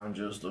I'm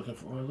just looking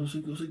for a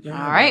loosey-goosey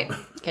gander. All right.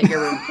 Get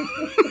your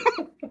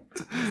room.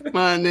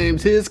 My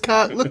name's his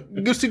cock,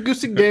 goosey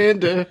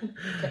gander.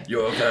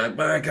 Your cock,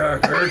 my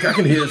cock, her cock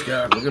and his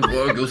cock. Looking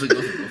for a goosey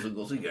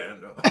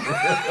gander.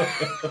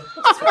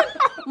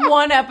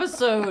 One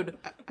episode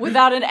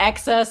without an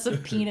excess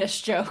of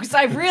penis jokes.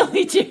 I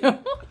really do.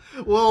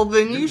 Well,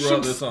 then you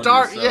should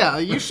start. Yeah,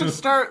 you should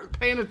start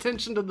paying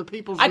attention to the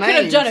people's I names.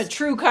 could have done a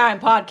true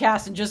crime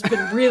podcast and just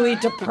been really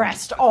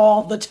depressed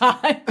all the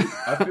time.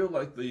 I feel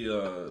like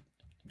the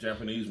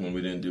Japanese one,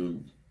 we didn't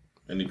do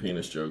any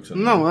penis jokes.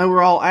 No, they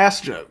were all ass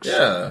jokes.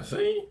 Yeah,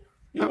 see?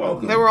 You're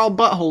welcome. They were all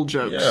butthole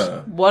jokes.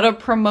 Yeah. What a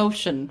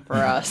promotion for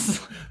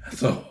us.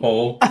 That's a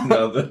whole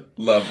nother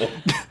level.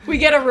 We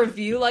get a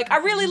review like, I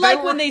really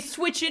like when they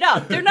switch it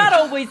up. They're not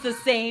always the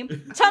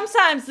same.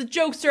 Sometimes the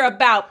jokes are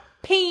about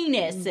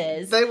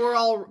penises. They were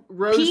all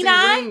rosy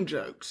ring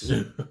jokes.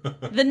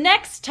 The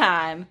next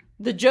time,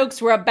 the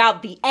jokes were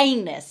about the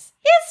anus.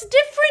 It's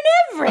different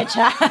every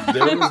time.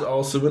 There was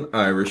also an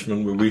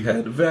Irishman where we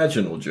had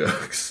vaginal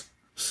jokes.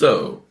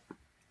 So,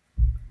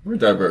 we're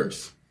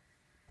diverse.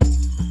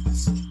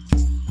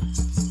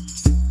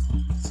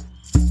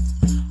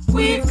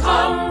 We've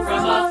come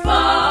from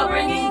afar,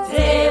 bringing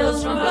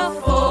tales from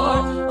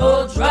before.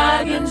 Old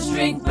dragons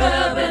drink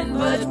bourbon,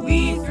 but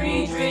we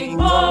three drink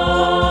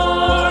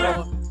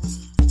more.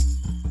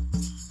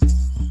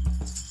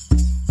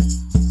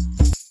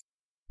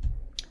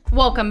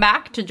 Welcome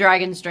back to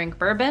Dragons Drink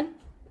Bourbon.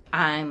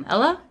 I'm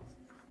Ella.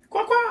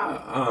 Quack,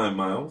 quack. I'm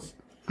Miles.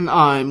 And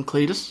I'm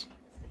Cletus.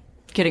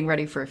 Getting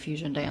ready for a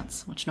fusion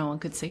dance, which no one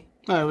could see.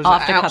 It was I'll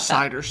have to cut that.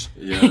 Outsiders.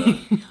 Yeah.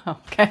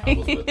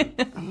 Okay.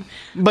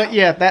 But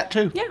yeah, that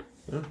too. Yeah.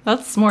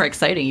 That's more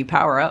exciting. You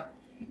power up.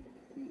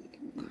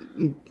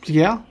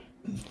 Yeah.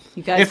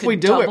 You guys If we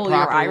could do it double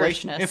your properly.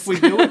 Irishness.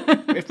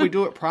 if we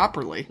do it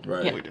properly.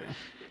 Right. We do.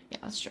 Yeah,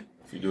 that's true.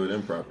 If you do it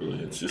improperly,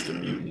 it's just a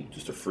mutant.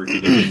 Just a freaky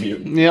little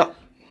mutant. Yep.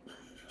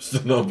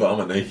 Just an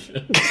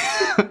abomination.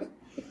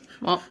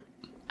 Well,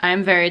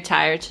 I'm very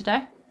tired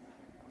today.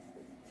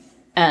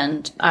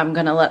 And I'm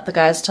going to let the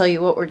guys tell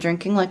you what we're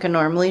drinking like I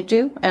normally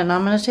do. And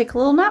I'm going to take a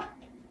little nap.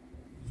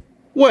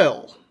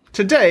 Well,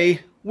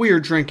 today we are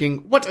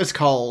drinking what is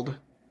called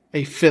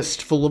a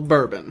Fistful of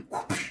Bourbon.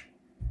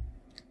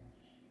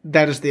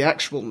 That is the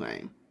actual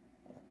name.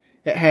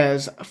 It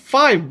has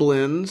 5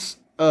 blends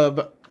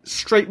of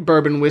straight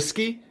bourbon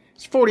whiskey.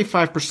 It's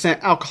 45%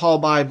 alcohol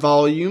by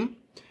volume.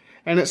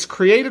 And it's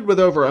created with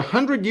over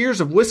 100 years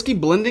of whiskey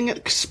blending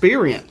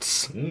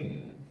experience.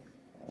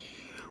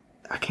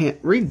 I can't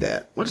read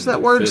that. What does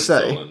that word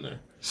say?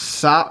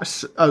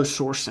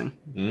 Sourcing.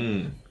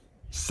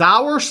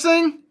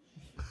 Soursing?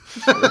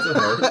 Words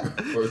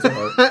of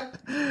heart.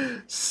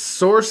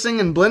 Sourcing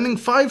and blending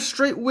 5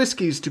 straight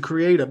whiskeys to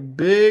create a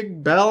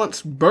big,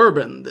 balanced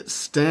bourbon that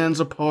stands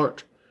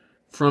apart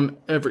from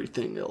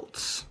everything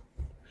else.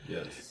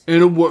 Yes.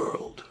 In a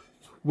world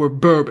where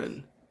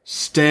bourbon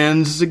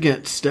stands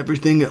against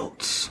everything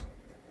else.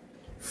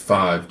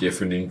 5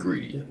 different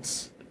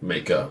ingredients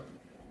make up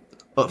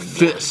A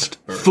fist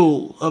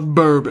full of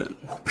bourbon.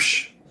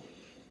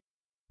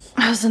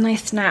 That was a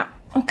nice nap.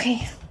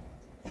 Okay.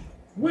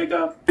 Wake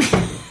up.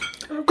 Grab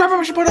a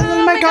brush and put on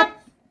the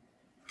makeup.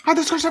 How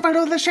this goes up out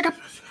of the shake up.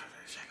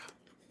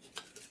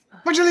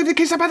 Why'd you leave the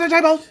keys up at the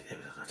table?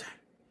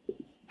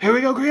 Here we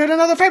go, create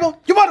another fable.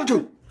 You wanted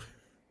to.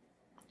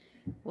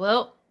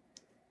 Well,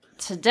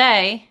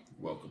 today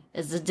Welcome.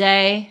 is a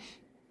day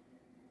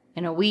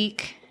in a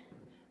week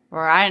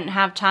where I didn't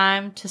have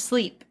time to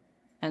sleep.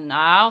 And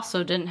I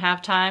also didn't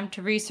have time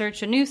to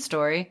research a news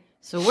story.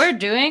 So we're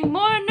doing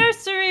more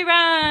nursery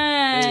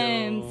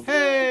rhymes.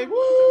 Hey,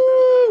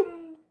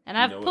 woo! And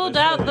I've know what pulled they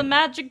out say. the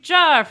magic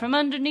jar from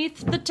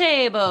underneath the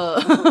table.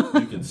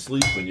 You can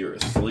sleep when you're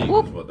asleep,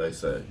 is what they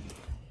say.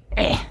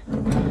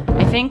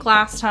 I think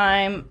last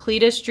time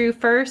Cletus drew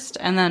first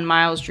and then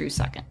Miles drew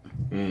second.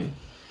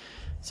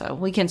 So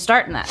we can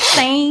start in that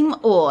same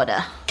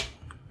order.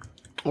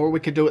 Or we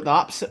could do it the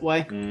opposite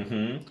way.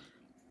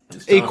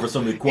 It's time for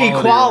some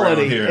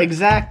equality around here.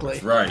 Exactly.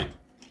 That's right.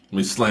 Let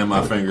me slam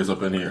my fingers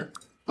up in here.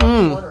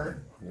 Oh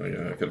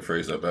yeah, I could have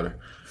phrased that better.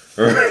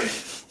 All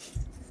right.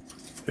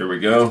 Here we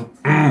go.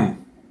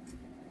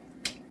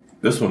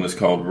 This one is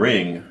called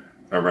Ring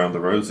Around the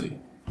Rosie.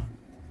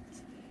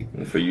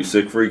 And for you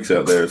sick freaks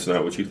out there, it's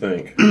not what you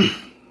think.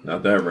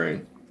 Not that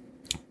ring.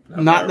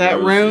 Not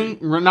that Rosie.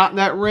 ring, not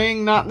that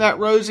ring, not that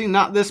Rosie,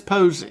 not this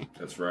posy.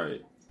 That's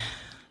right.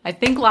 I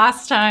think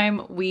last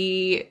time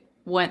we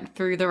went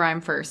through the rhyme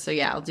first, so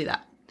yeah, I'll do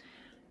that.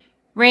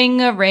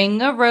 Ring a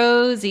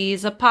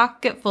rosies, a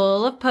pocket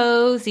full of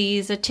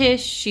posies, a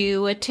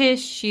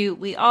tissue,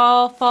 we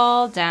all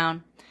fall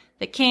down.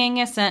 The king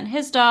has sent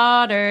his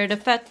daughter to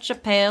fetch a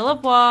pail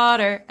of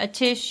water, a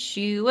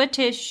tissue,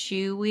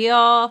 we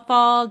all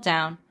fall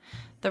down.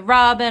 The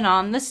robin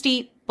on the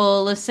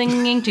steeple is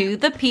singing to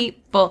the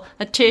people,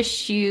 a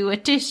tissue,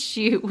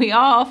 we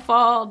all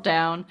fall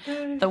down.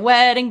 The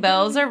wedding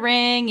bells are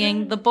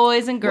ringing, the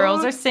boys and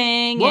girls are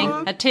singing,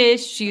 a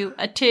tissue,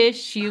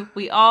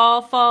 we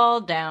all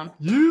fall down.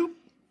 You?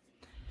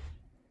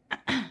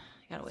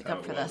 wake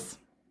up for this.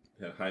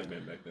 Yeah, hype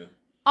man back then.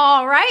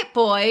 All right,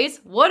 boys.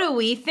 What do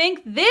we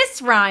think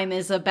this rhyme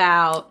is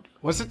about?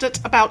 Wasn't it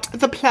about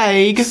the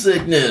plague?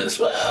 Sickness.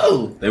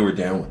 Whoa. They were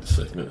down with the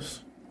sickness.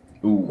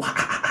 Ooh.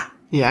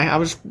 Yeah, I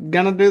was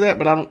gonna do that,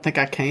 but I don't think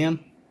I can.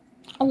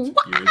 Oh,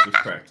 Years of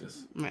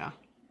practice. Yeah.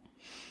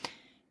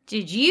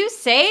 did you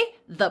say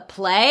the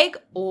plague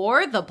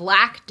or the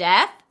Black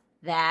Death?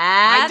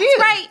 That's I did.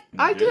 right.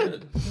 I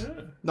did. Yeah.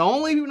 The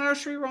only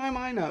nursery rhyme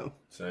I know.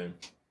 Same.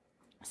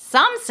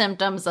 Some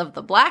symptoms of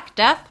the Black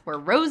Death were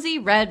rosy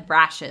red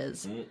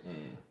rashes.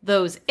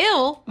 Those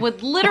ill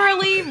would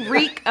literally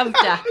reek of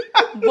death.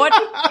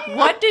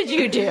 What did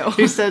you do?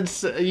 You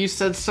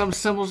said some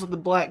symbols of the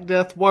Black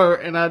Death were,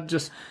 and I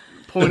just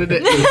pointed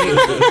at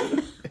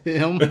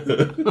him. We're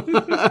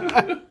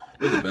the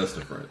best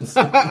of friends.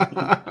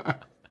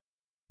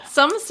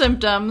 Some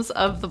symptoms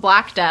of the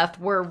Black Death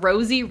were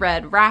rosy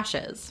red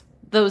rashes.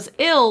 Those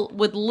ill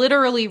would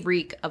literally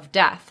reek of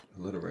death.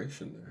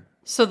 Alliteration there.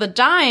 So the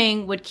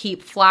dying would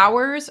keep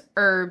flowers,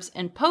 herbs,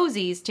 and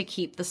posies to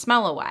keep the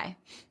smell away.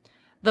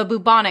 The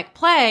bubonic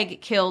plague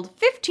killed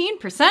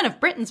 15% of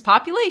Britain's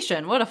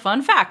population. What a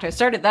fun fact. I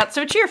started that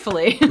so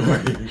cheerfully.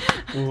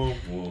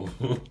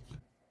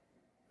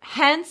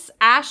 Hence,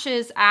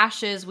 ashes,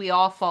 ashes, we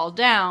all fall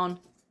down,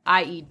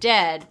 i.e.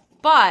 dead.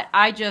 But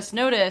I just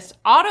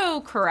noticed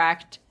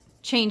autocorrect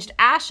changed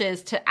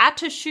ashes to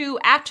atashu,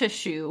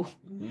 atashu.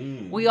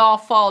 We all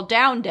fall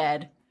down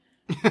dead.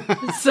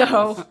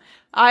 So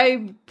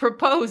I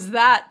propose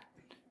that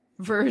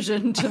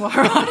version to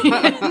our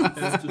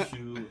audience.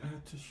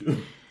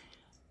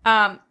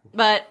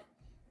 But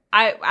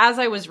as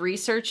I was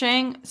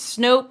researching,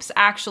 Snopes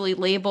actually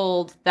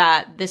labeled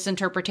that this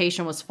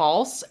interpretation was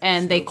false,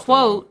 and they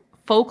quote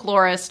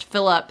folklorist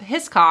Philip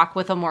Hiscock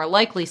with a more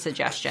likely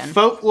suggestion.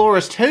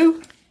 Folklorist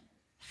who?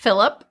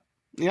 Philip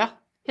Yeah.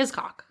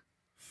 Hiscock.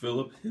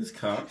 Philip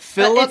Hiscock.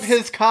 Philip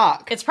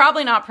Hiscock. It's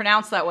probably not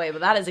pronounced that way,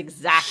 but that is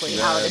exactly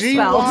how it is She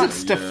spelled.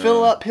 wants to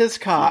fill up his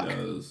cock. He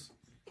does.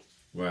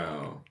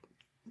 Wow.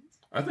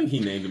 I think he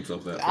named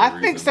himself that for I a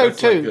reason. think so, That's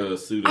too. Like a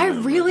pseudonym I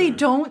really right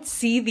don't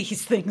see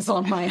these things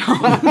on my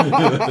own.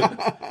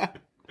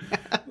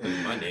 there.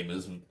 My name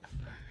is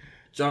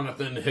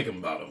Jonathan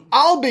Hickenbottom.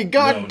 I'll be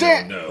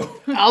goddamn. No.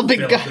 I'll be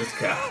Philip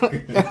Hiscock.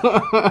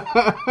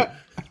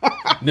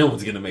 No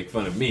one's going to make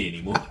fun of me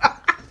anymore.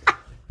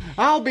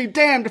 I'll be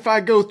damned if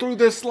I go through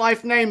this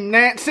life named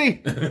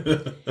Nancy.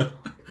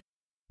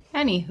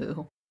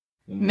 Anywho,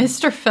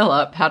 Mr.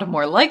 Phillip had a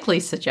more likely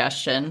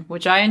suggestion,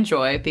 which I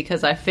enjoy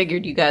because I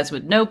figured you guys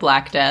would know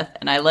Black Death,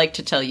 and I like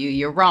to tell you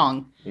you're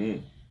wrong.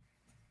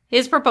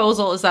 His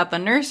proposal is that the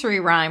nursery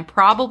rhyme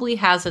probably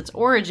has its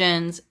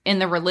origins in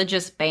the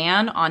religious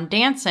ban on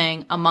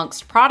dancing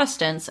amongst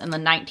Protestants in the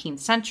 19th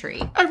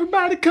century.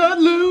 Everybody cut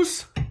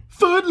loose,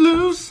 foot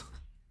loose.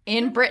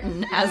 In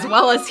Britain, as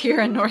well as here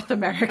in North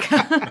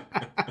America.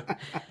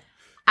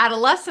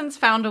 Adolescents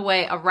found a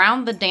way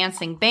around the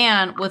dancing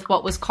ban with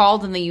what was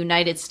called in the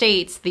United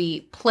States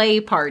the play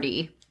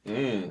party.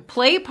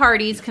 Play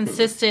parties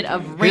consisted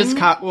of His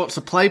cock wants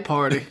a play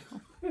party.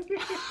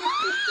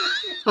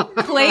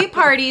 Play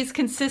parties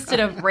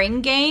consisted of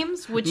ring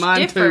games, which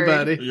Mine differed. too,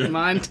 buddy. Yeah.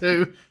 Mine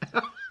too.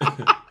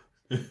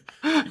 You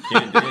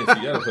can't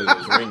dance, you got to play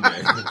those ring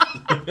games.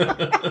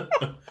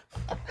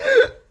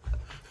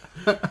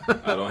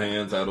 Idle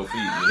hands, idle feet.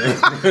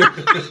 You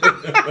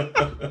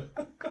know?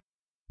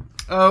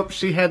 Oh,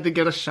 she had to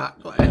get a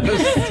shot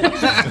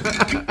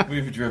glass.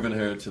 We've driven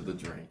her to the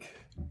drink.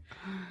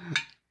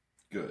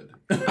 Good.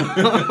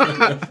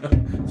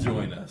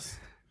 Join us.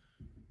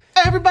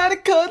 Everybody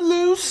cut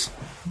loose.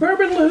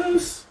 Bourbon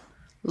loose.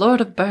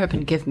 Lord of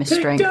Bourbon, give me Pick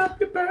strength. up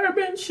your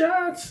bourbon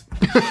shots.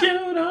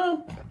 Shoot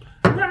 'em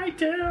right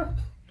down.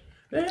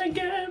 Then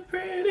get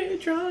pretty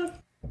drunk.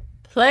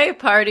 Play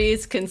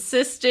parties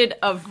consisted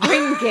of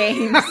ring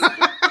games,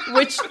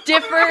 which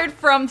differed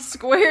from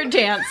square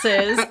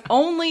dances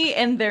only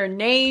in their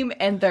name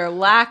and their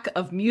lack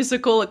of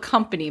musical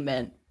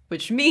accompaniment,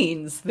 which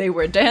means they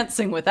were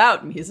dancing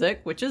without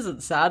music, which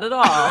isn't sad at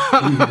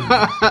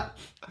all.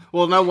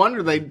 Well, no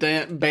wonder they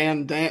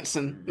banned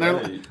dancing. They're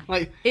Right.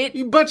 like,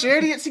 you bunch of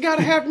idiots, you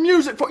gotta have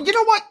music for. You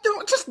know what?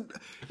 Just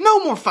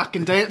no more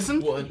fucking dancing.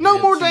 One No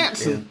and more two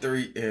dancing. And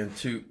 3 and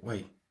 2.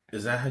 Wait,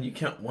 is that how you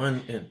count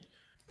 1 and...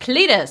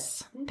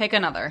 Cletus. Pick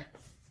another.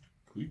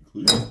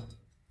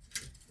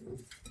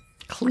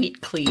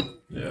 Cleat. Cleat.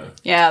 Yeah.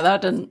 Yeah,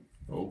 that didn't...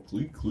 Oh,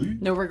 cleat.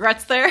 No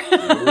regrets there?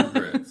 No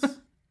regrets.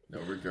 No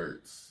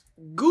regrets.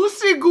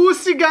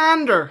 Goosey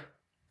gander.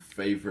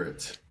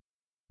 Favorite.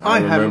 I I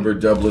haven't- remember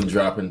Dublin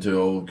dropping to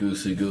old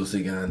Goosey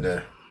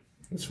Gander.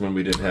 That's when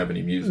we didn't have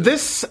any music.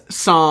 This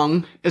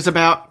song is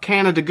about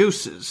Canada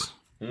gooses.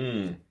 Well,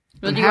 do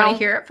And you want how- to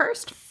hear it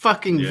first?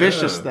 Fucking Yeah.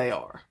 vicious they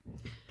are.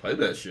 Play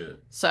that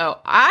shit. So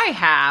I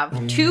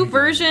have 2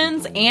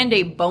 versions and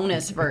a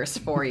bonus verse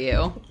for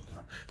you.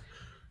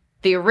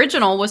 The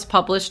original was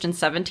published in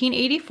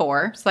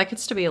 1784, so that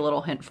gets to be a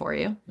little hint for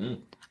you.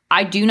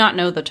 I do not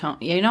know the tone.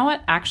 You know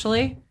what?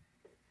 Actually,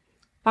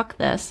 fuck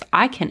this.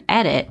 I can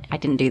edit. I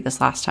didn't do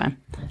this last time.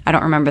 I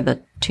don't remember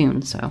the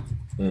tune, so.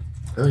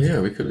 Oh, yeah,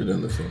 we could have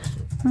done this last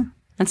time.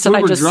 Instead, We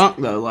were I just drunk,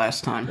 though,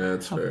 last time.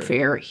 That's fair.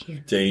 very.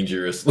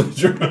 Dangerously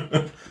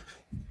drunk.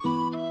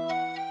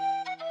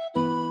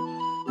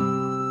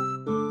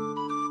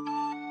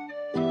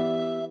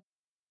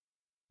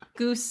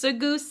 Goose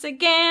a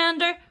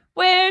gander,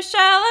 where shall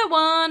I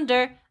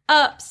wander?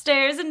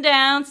 Upstairs and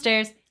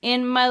downstairs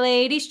in my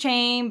lady's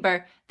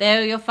chamber.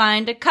 There you'll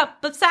find a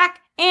cup of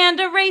sack and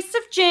a race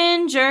of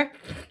ginger.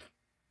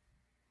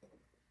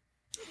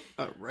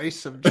 A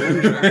race of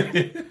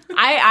ginger.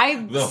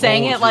 I The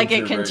sang whole it like it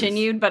ginger race.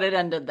 continued, but it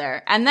ended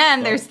there. And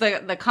then there's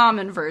the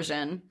common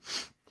version.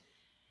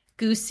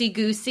 Goosey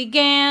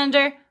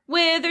gander,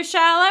 whither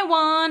shall I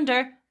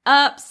wander?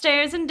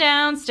 Upstairs and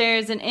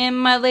downstairs and in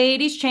my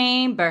lady's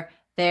chamber.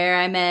 There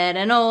I met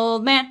an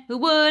old man who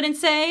wouldn't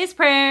say his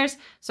prayers.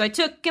 So I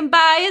took him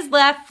by his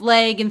left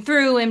leg and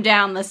threw him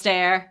down the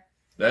stair.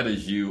 That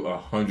is you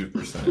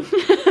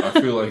 100%. I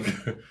feel like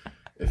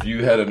if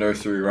you had a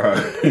nursery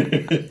rhyme,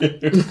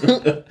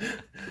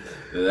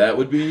 that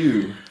would be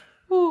you.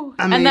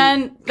 I mean,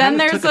 and then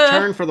there's took a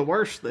turn for the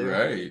worse there.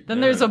 Right. Then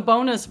there's a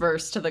bonus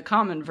verse to the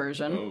common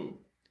version. Oh.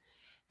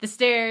 The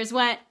stairs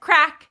went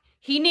crack,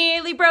 he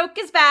nearly broke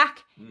his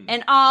back,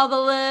 and all the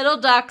little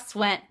ducks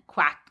went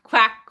quack,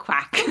 quack,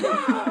 quack.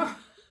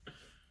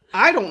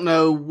 I don't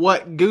know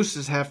what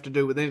gooses have to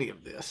do with any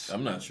of this.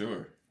 I'm not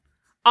sure.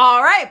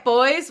 All right,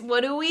 boys, what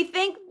do we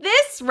think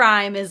this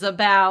rhyme is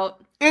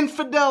about?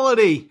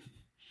 Infidelity.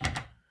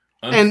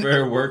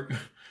 Unfair work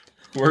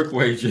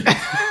wages.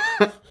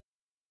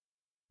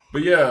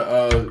 But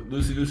yeah,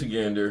 Lucy Goosey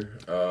Gander.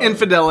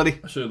 Infidelity.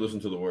 I should have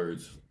listened to the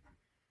words.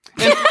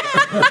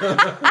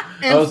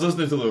 I was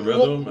listening to the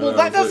rhythm. Well,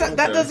 that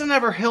doesn't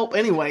ever help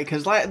anyway,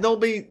 because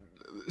they'll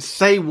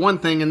say one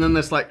thing and then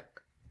it's like,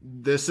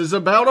 this is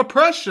about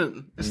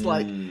oppression. It's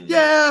like,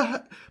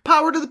 yeah,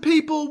 power to the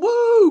people,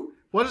 woo!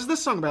 What is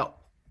this song about?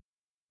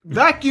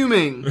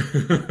 Vacuuming.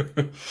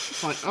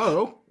 It's like,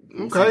 oh,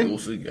 okay.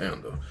 Lucy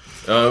Gander.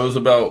 It was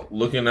about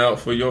looking out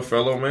for your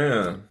fellow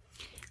man.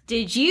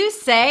 Did you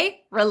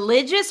say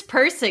religious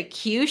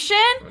persecution?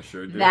 I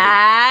sure did.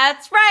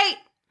 That's right.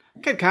 I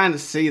could kind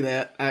of see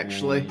that,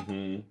 actually.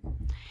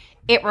 Mm-hmm.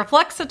 It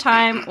reflects a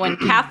time when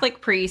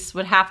Catholic priests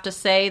would have to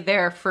say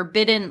their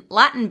forbidden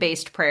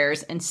Latin-based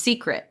prayers in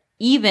secret,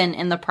 even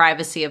in the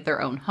privacy of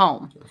their own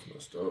home. That's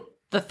messed up.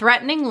 The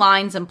threatening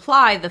lines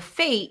imply the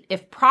fate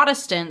if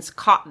Protestants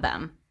caught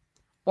them.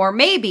 Or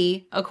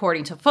maybe,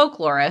 according to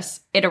folklorists,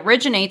 it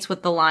originates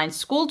with the line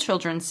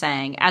schoolchildren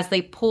sang as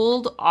they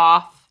pulled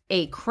off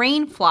a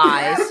crane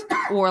fly's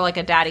or like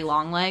a daddy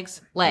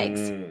longlegs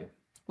legs,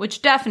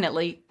 which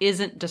definitely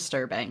isn't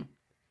disturbing.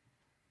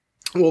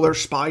 Well, they're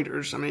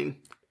spiders, I mean.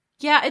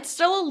 Yeah, it's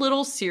still a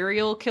little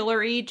serial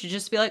killer-y to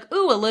just be like,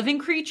 ooh, a living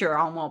creature,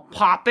 I'm gonna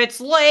pop its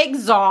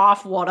legs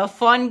off. What a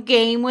fun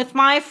game with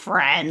my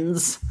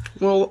friends.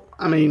 Well,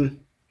 I mean,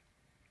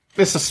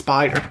 it's a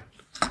spider,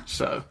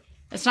 so.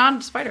 It's not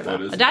a spider, though.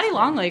 That is A daddy a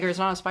spider. longlegger is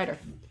not a spider.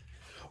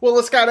 Well,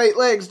 it's got 8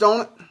 legs,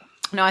 don't it?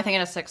 No, I think it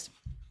has 6.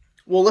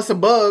 Well, it's a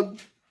bug.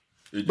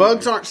 Did you-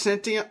 Bugs aren't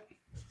sentient.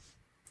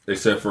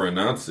 Except for a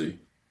Nazi.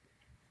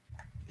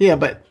 Yeah,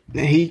 but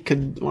he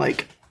could,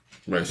 like,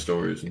 Write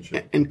stories and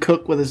shit. and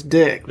cook with his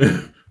dick.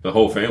 The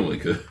whole family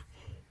could.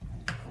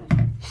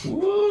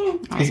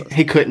 Woo.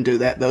 He couldn't do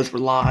that. Those were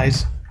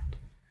lies.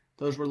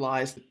 Those were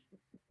lies.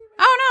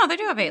 Oh, no, they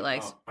do have 8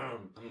 legs.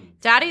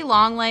 Daddy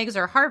longlegs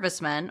or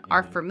harvestmen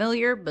are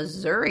familiar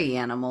Missouri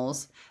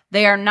animals.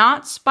 They are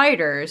not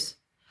spiders,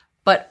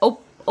 but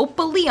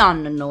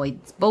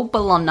opalionoids.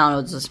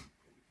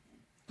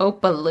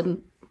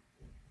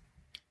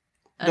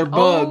 They're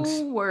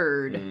bugs.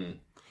 Word.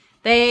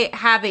 They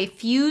have a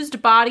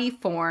fused body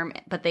form,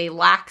 but they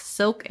lack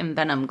silk and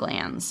venom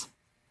glands.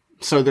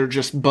 So they're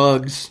just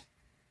bugs.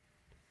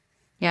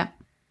 Yeah.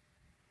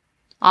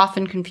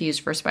 Often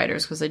confused for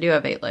spiders because they do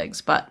have 8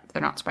 legs, but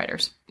they're not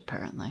spiders,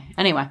 apparently.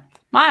 Anyway,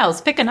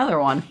 Miles, pick another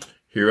one.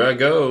 Here I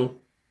go.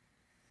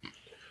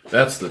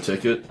 That's the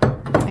ticket. So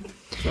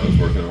I was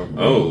working on.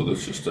 Oh,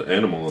 that's just an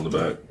animal on the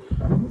back.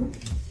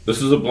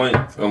 This is a blank.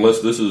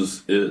 Unless this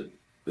is it.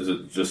 Is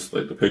it just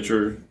like the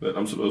picture that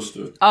I'm supposed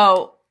to?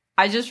 Oh,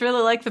 I just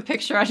really like the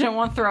picture. I didn't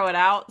want to throw it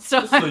out.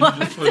 So, So you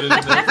just put it in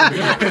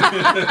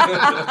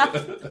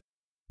there.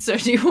 So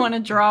do you want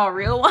to draw a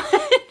real one?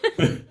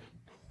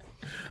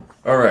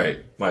 All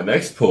right. My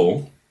next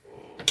pull,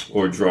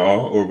 or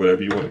draw, or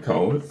whatever you want to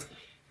call it,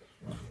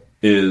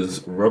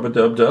 is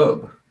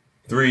Rub-a-Dub-Dub.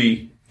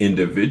 3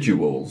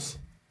 individuals,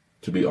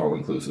 to be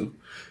all-inclusive,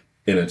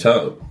 in a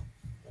tub.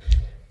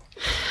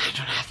 I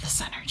don't have this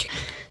energy.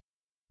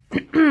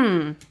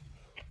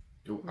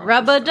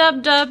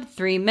 Rub-a-dub-dub,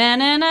 3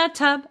 men in a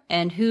tub,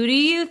 and who do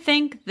you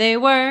think they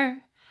were?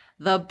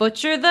 The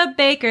butcher, the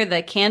baker,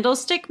 the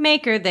candlestick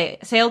maker, they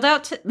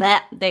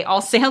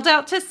all sailed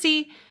out to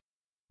sea.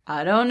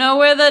 I don't know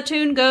where the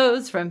tune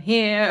goes from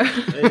here.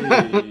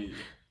 Hey.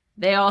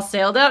 They all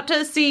sailed out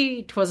to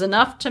sea, 'twas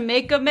enough to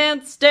make a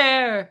man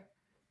stare.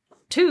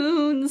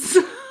 Tunes.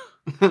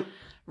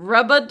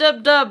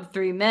 Rub-a-dub-dub,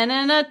 3 men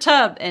in a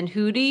tub, and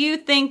who do you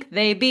think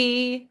they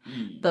be?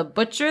 The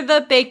butcher,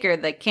 the baker,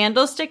 the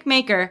candlestick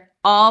maker,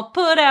 all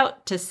put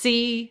out to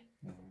sea.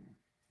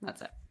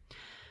 That's it.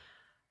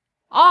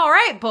 All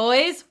right,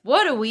 boys,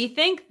 what do we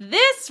think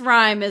this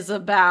rhyme is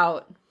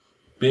about?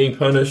 Being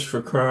punished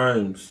for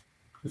crimes.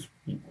 Just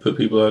put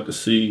people out to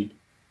sea.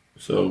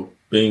 So,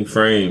 being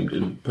framed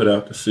and put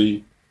out to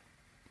sea.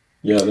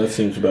 Yeah, that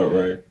seems about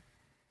right.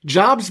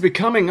 Jobs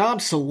becoming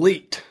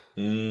obsolete.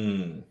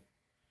 Did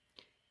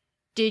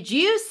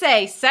you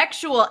say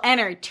sexual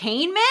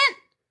entertainment?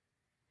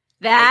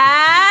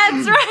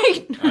 That's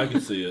right. I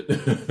can see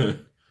it.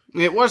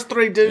 It was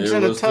 3 dudes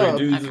in a tub.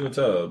 3 dudes in a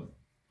tub.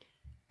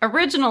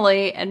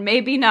 Originally, and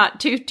maybe not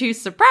too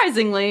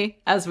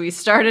surprisingly, as we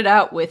started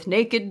out with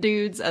naked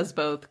dudes, as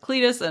both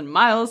Cletus and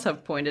Miles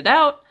have pointed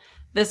out,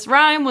 this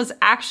rhyme was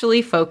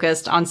actually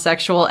focused on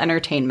sexual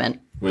entertainment.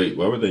 Wait,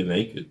 why were they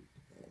naked?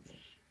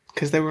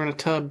 Because they were in a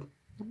tub.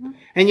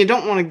 And you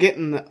don't want to get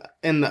in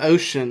the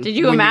ocean. Did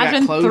you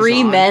imagine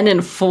 3 men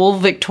in full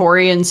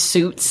Victorian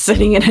suits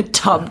sitting in a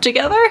tub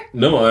together?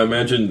 No, I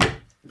imagined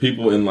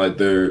people in like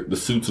the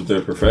suits of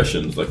their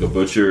professions, like a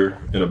butcher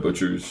in a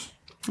butcher's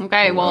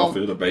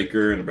outfit, a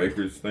baker in a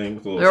baker's thing.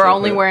 They were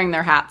only wearing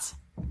their hats.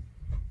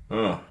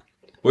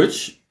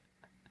 Which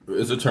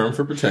is a term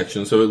for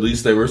protection, so at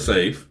least they were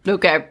safe.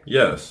 Okay.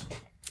 Yes.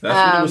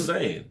 That's what it was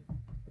saying.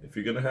 If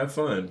you're going to have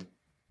fun.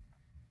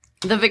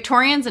 The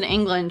Victorians in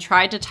England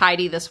tried to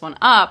tidy this one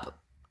up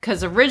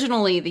because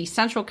originally the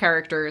central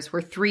characters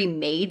were 3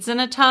 maids in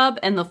a tub,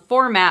 and the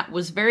format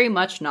was very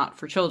much not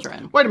for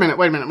children. Wait a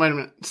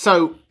minute.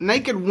 So,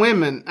 naked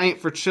women ain't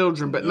for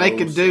children, but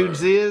naked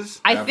dudes is?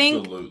 I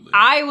think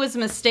I was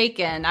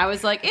mistaken. I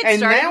was like, it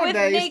started with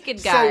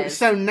naked guys.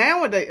 So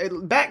nowadays,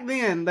 back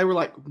then, they were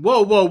like,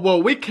 whoa,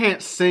 we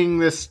can't sing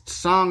this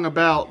song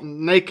about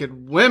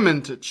naked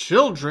women to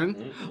children.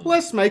 Mm-mm.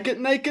 Let's make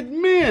it naked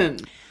men.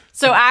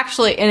 So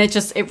actually, and it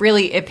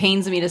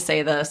pains me to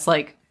say this,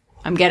 like,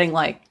 I'm getting,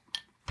 like,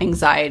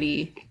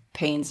 anxiety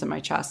pains in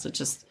my chest.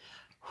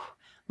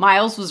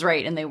 Miles was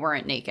right, and they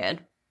weren't naked.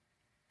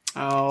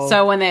 Oh.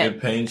 So when it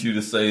pains you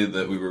to say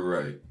that we were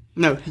right.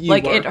 No, you were.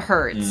 It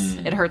hurts.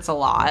 It hurts a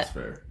lot. That's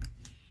fair.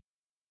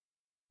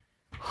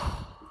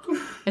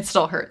 It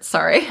still hurts.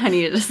 Sorry. I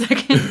needed a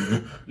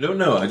second.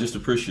 No, I just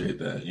appreciate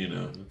that.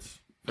 It's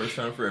first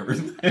time for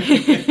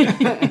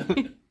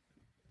everything.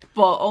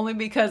 Well, only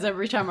because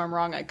every time I'm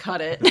wrong, I cut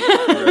it.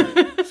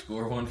 Right.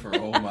 Score 1 for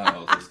old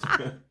Miles this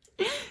time.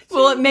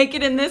 Will it make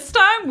it in this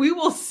time? We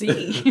will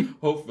see.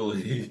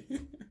 Hopefully.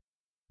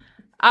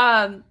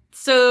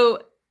 So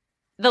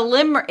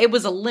it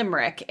was a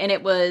limerick, and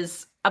it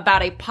was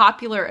about a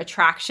popular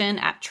attraction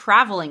at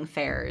traveling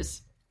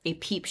fairs, a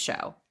peep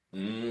show.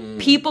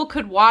 People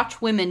could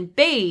watch women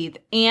bathe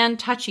and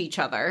touch each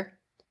other,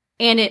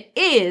 and it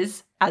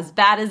is as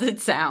bad as it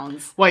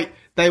sounds. Wait,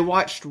 they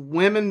watched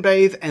women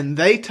bathe and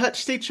they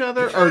touched each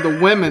other, or the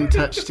women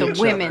touched each other?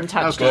 The women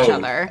touched each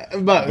other.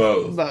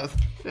 Both.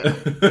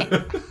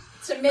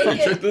 To make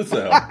check this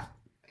out.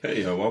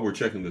 Hey, while we're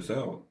checking this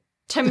out.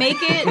 To make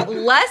it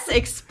less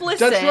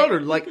explicit. Dutch Rotor,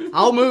 like,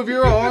 I'll move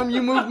your arm,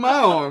 you move my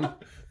arm.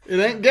 It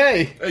ain't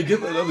gay. Hey,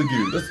 get that other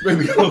dude. Let's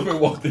maybe go over and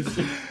walk this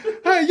shit.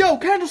 Hey, yo,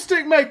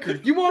 candlestick maker,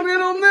 you want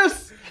in on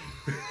this?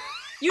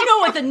 You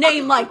know with a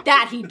name like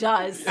that he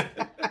does.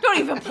 Don't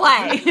even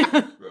play.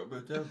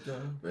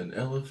 An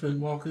elephant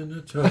walking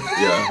the tub.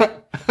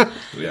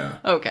 Yeah.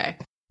 Okay.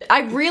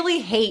 I really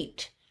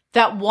hate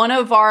that one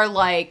of our,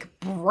 like,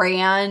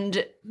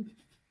 brand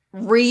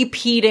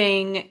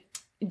repeating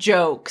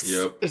jokes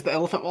is the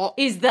elephant walk.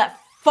 Is that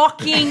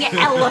fucking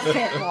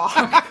elephant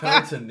walk.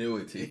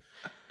 Continuity.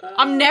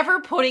 I'm never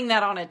putting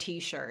that on a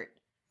t-shirt.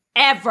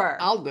 Ever.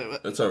 I'll do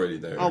it. It's already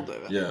there. I'll do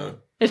it. Yeah.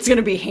 It's going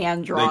to be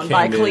hand-drawn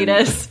by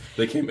Cletus.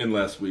 They came in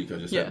last week. I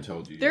just haven't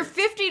told you. They're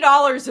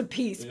 $50 a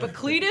piece, but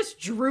Cletus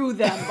drew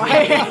them by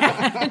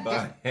hand.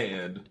 By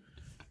hand.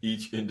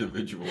 Each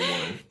individual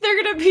one.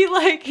 They're going to be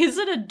like, is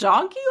it a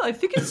donkey? I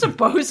think it's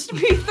supposed to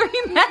be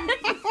 3 men.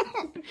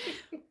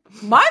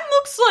 Mine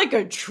looks like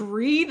a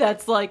tree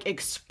that's, like,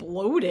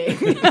 exploding.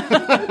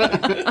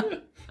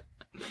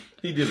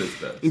 He did his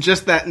best.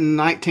 Just that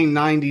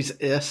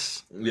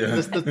 1990s-ish.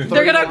 Yeah.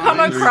 They're going to come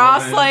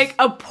across, like,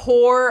 a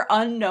poor,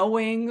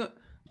 unknowing,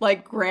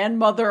 like,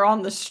 grandmother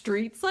on the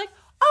streets. Like,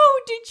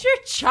 oh, did your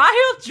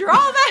child draw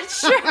that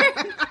shirt?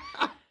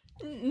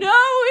 No,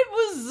 it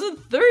was a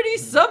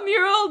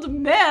 30-some-year-old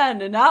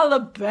man in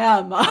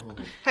Alabama.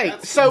 Hey,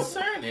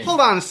 hold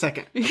on a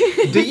second.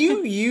 Do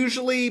you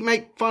usually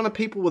make fun of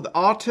people with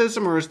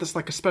autism, or is this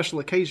like a special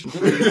occasion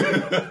for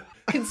you?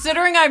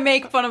 Considering I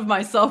make fun of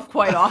myself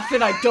quite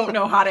often, I don't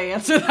know how to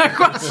answer that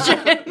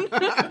question.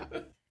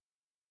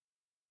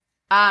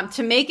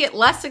 To make it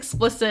less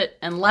explicit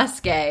and less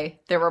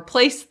gay, they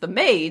replaced the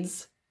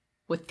maids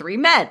with 3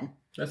 men.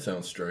 That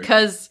sounds straight.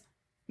 Because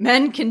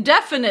men can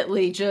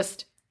definitely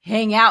just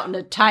hang out in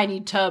a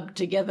tiny tub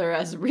together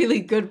as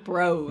really good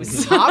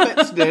bros.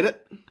 Hobbits did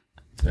it.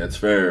 That's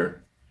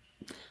fair.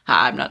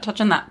 I'm not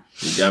touching that.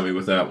 You got me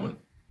with that one.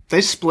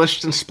 They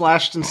splished and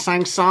splashed and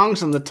sang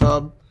songs in the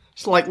tub.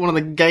 It's like one of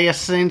the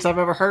gayest scenes I've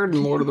ever heard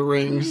in Lord of the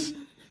Rings.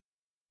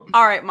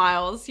 All right,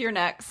 Miles, you're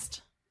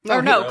next.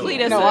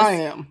 Cletus No, is. I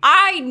am.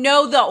 I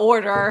know the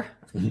order.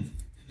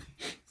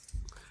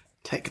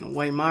 Taking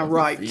away my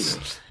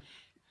rights.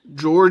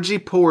 Georgie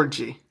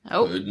Porgy.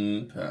 Oh.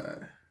 Pudding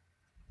pie.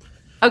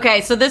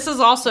 Okay, so this is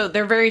also,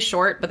 they're very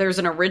short, but there's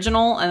an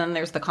original and then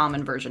there's the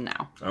common version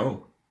now.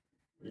 Oh.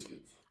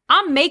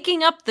 I'm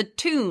making up the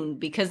tune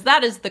because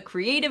that is the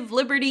creative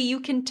liberty you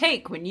can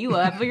take when you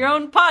have your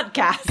own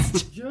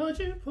podcast.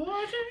 Georgie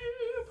Porgy,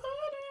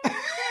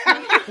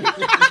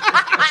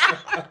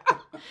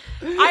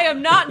 I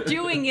am not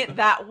doing it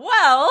that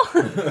well.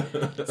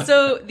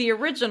 So the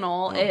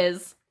original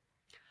is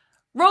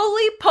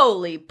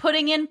roly-poly,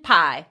 pudding in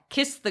pie,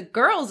 kissed the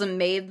girls and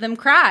made them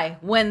cry.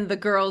 When the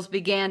girls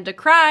began to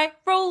cry,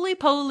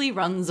 roly-poly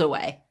runs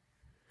away.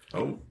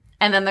 Oh.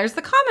 And then there's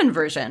the common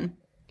version.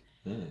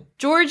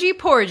 Georgie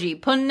Porgy,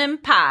 pudding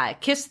and pie,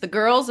 kissed the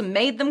girls and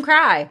made them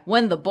cry.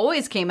 When the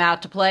boys came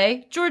out to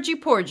play, Georgie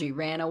Porgy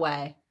ran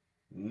away.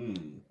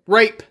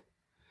 Rape.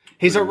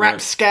 He's a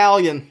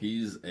rapscallion.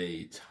 He's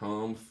a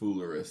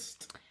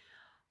tomfoolerist.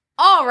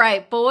 All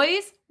right,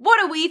 boys, what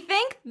do we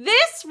think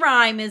this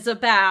rhyme is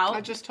about? I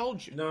just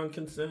told you.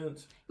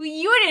 Non-consent. Well,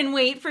 you didn't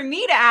wait for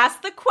me to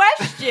ask the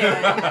question.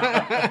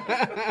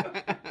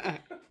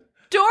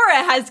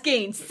 Dora has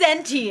gained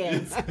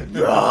sentience.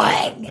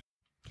 Roaring.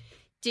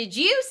 Did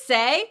you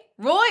say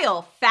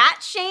royal fat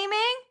shaming?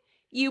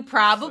 You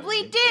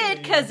probably did,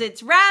 because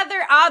it's rather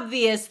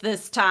obvious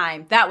this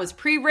time. That was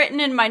pre-written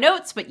in my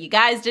notes, but you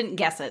guys didn't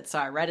guess it, so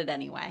I read it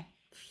anyway.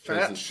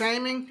 Fat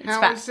shaming?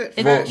 fat. How is it?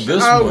 Well, Fat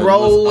this oh, one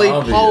roly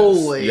was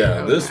poly. obvious.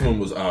 Yeah, this one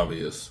was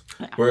obvious.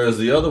 Whereas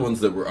the other ones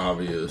that were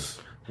obvious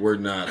were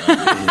not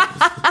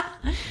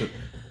obvious.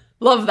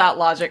 Love that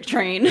logic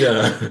train.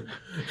 Yeah.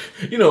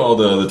 You know all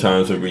the other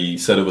times when we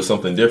said it was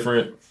something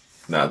different?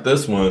 Not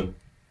this one.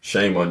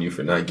 Shame on you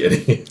for not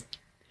getting it.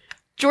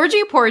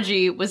 Georgie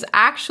Porgy was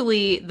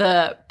actually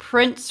the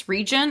Prince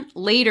Regent,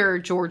 later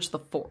George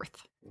IV.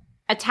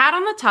 A tad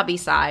on the tubby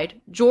side,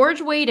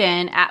 George weighed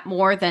in at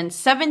more than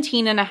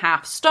 17 and a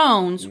half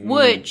stones,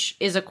 which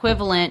is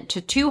equivalent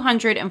to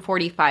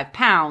 245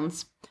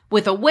 pounds,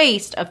 with a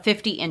waist of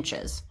 50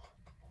 inches.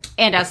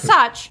 And as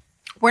such,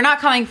 we're not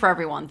coming for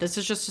everyone. This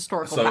is just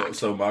historical fact.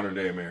 So modern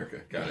day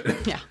America. Got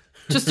it. Yeah.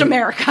 Just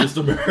America. Just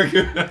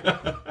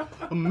America.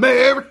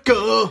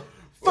 America!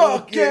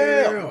 Fuck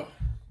yeah!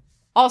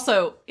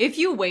 Also, if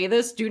you weigh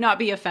this, do not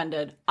be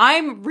offended.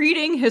 I'm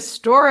reading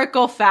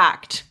historical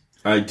fact.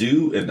 I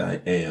do, and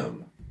I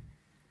am.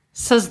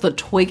 Says the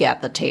twig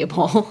at the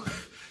table.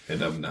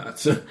 And I'm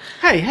not.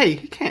 Hey,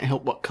 he can't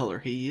help what color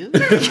he is.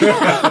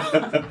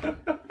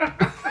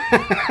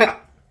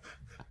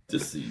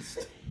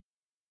 Deceased.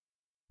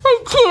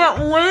 I can't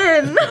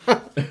win.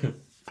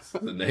 It's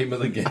the name of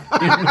the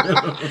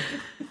game.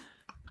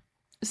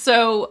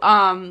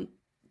 So,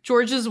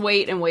 George's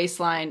weight and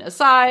waistline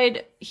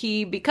aside,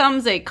 he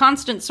becomes a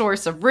constant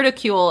source of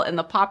ridicule in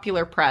the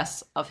popular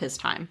press of his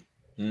time.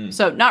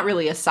 So, not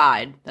really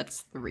aside,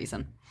 that's the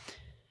reason.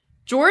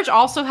 George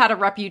also had a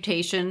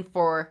reputation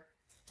for,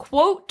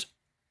 quote,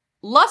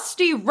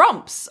 lusty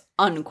rumps,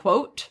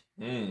 unquote.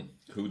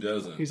 Who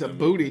doesn't? He's a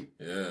booty.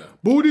 Yeah.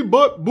 Booty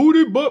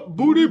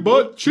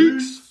butt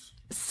cheeks.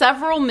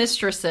 Several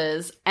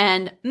mistresses,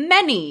 and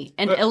many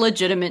an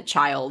illegitimate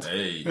child.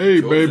 Hey, Hey,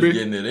 George baby. is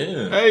getting it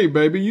in. Hey,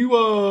 baby, you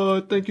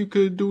think you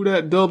could do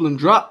that Dublin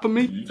drop for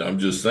me? I'm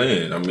just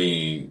saying. I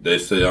mean, they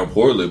say I'm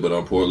poorly, but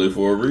I'm poorly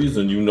for a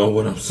reason. You know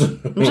what I'm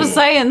saying? I'm just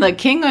saying, the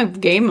king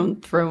of Game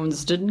of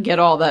Thrones didn't get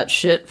all that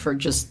shit for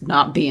just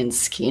not being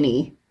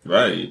skinny.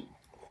 Right.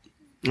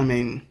 I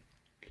mean,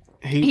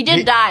 He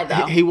did die,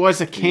 though. He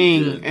was a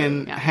king did,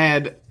 and yeah.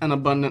 had an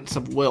abundance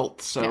of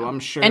wealth, so I'm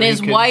sure. And he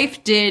his could-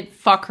 wife did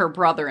fuck her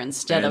brother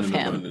instead And of an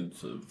him.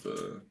 abundance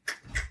of,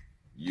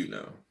 you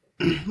know.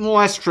 Well,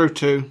 that's true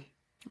too.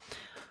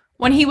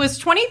 When he was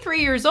 23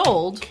 years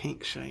old,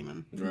 Kink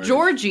shaming. Right.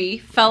 Georgie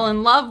fell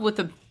in love with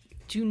a...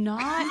 Do not...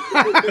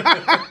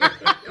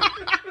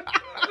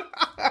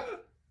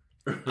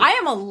 I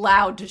am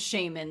allowed to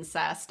shame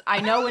incest. I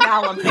know in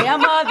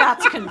Alabama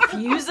that's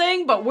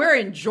confusing, but we're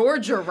in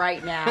Georgia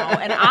right now,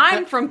 and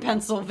I'm from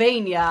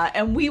Pennsylvania,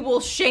 and we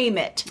will shame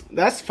it.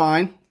 That's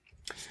fine.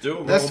 Still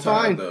roll That's tide,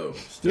 fine. though.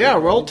 Still Yeah,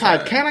 roll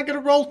tide. Can I get a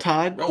roll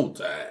tide? Roll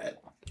tide.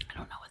 I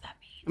don't know what that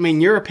means. I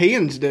mean,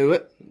 Europeans do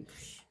it.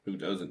 Who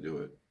doesn't do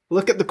it?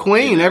 Look at the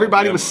Queen. Yeah,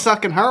 Everybody was Alabama.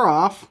 sucking her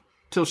off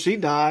till she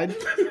died.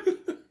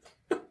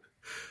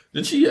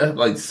 Did she have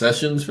like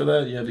sessions for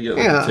that? You had to get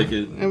like, Yeah, a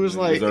ticket. it was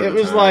and like- reserve it a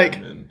was time like-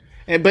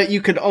 and- But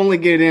you could only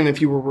get in if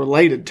you were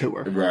related to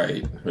her.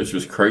 right, which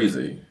was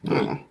crazy.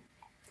 But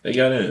they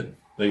got in.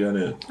 They got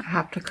in. I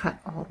have to cut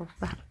all of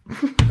that.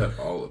 Cut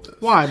all of this.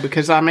 Why?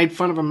 Because I made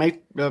fun of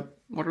a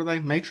what are they?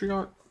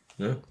 Matriarch?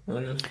 Yeah,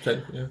 I guess.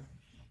 Yeah.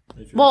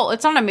 Well,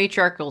 it's not a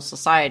matriarchal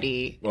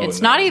society. Well, it's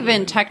no, not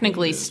even no,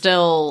 technically it is.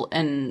 still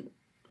an...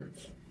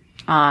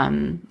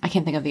 I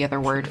can't think of the other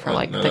word for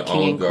like the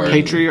king and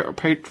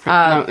queen.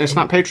 No, it's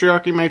not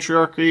patriarchy,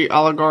 matriarchy,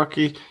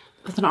 oligarchy.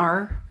 With an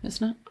R,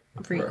 isn't it?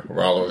 I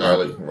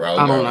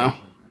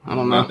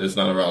don't know. It's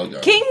not a rally.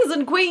 Kings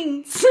and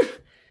queens.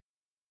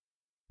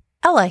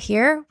 Ella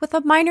here with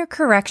a minor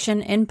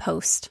correction in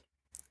post.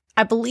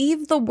 I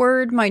believe the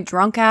word my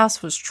drunk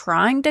ass was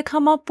trying to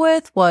come up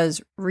with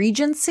was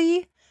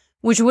regency,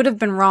 which would have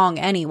been wrong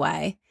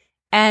anyway,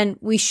 and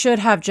we should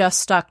have just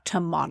stuck to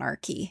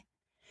monarchy.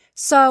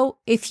 So,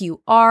 if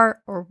you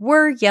are or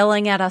were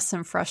yelling at us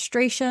in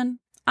frustration,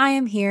 I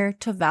am here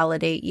to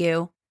validate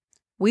you.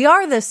 We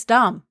are this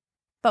dumb,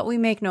 but we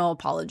make no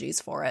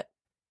apologies for it.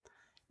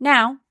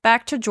 Now,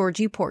 back to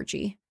Georgie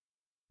Porgy.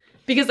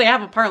 Because they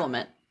have a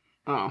parliament.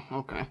 Oh,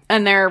 okay.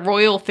 And their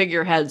royal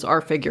figureheads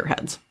are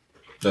figureheads.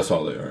 That's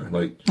all they are.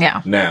 Like,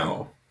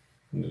 now.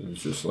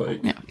 It's just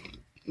like... Yeah.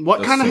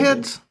 What kind of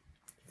heads?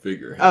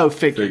 Figure. Oh,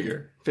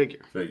 figure.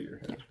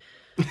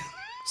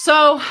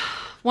 So,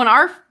 when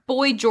our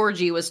boy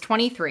Georgie was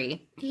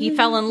 23, he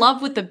fell in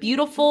love with the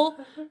beautiful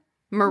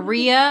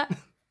Maria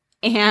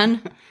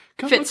Ann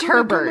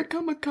Fitzherbert.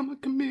 Come a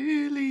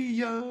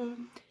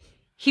chameleon.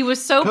 He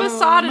was so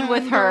besotted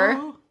with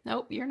her.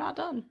 Nope, you're not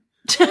done.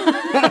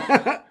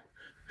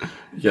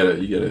 You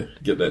gotta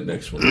get that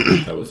next one.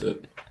 That was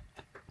it.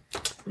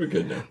 We're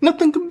good now.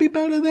 Nothing could be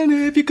better than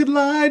if you could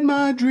light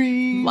my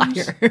dreams.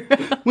 Liar.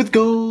 With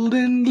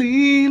golden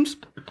gleams.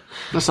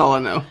 That's all I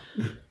know.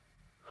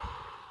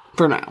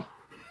 For now.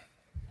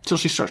 Till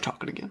she starts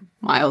talking again.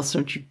 Miles,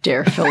 don't you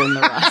dare fill in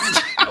the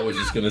rest. I was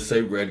just gonna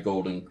say red,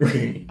 gold, and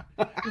green.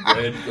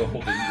 Red,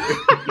 gold,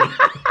 and green.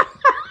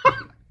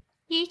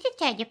 You should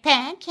try your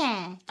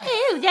podcast.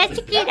 Ooh, that's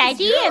a good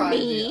idea,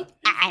 me.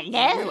 I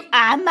know.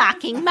 I'm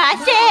mocking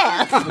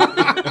myself.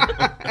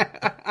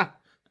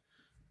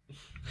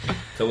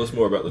 Tell us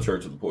more about the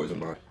Church of the Poison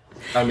Mind.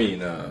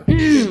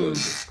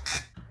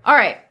 All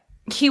right.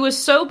 He was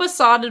so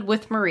besotted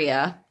with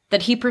Maria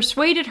that he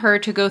persuaded her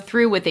to go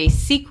through with a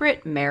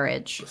secret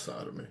marriage.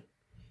 Besodomy.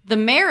 The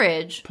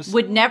marriage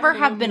would never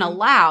have been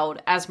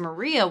allowed as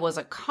Maria was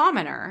a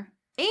commoner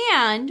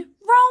and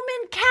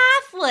Roman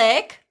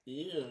Catholic.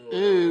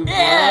 Ew.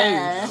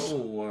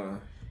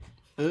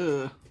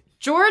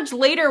 George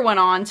later went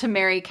on to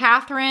marry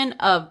Catherine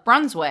of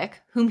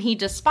Brunswick, whom he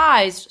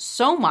despised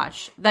so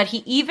much that he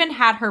even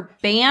had her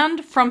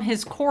banned from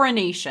his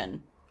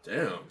coronation.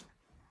 Damn.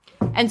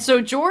 And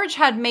so George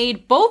had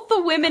made both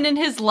the women in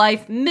his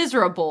life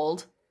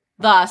miserable,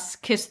 thus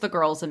kissed the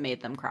girls and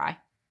made them cry.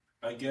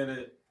 I get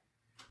it.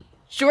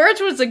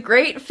 George was a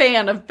great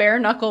fan of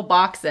bare-knuckle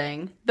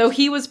boxing, though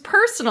he was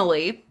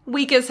personally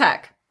weak as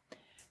heck.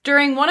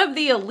 During one of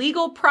the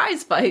illegal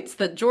prize fights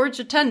that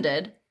George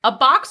attended, a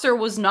boxer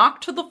was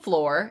knocked to the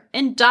floor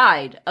and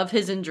died of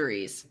his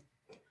injuries.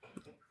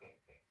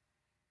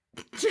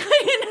 I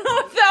didn't know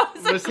if that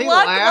was a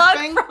glug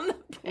from the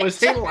picture. Was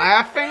he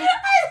laughing?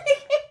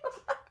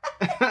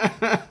 I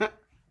thought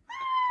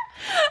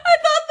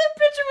the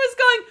picture was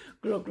going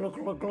glug, glug,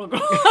 glug, glug,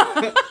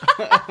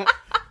 glug.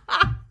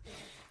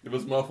 It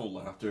was muffled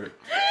laughter.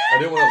 I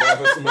didn't want to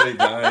laugh at somebody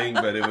dying,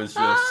 but it was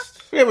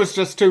just... It was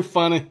just too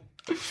funny.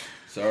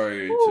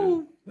 Sorry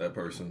to that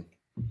person.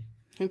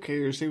 Who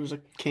cares? He was a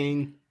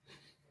king.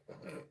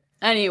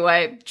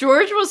 Anyway,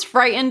 George was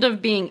frightened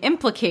of being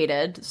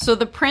implicated, so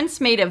the prince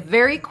made a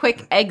very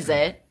quick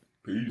exit.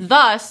 Peace.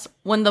 Thus,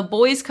 when the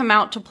boys come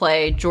out to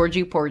play,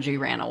 Georgie Porgy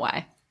ran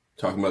away.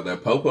 Talking about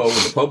that popo. When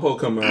the popo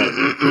come out,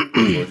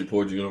 Georgie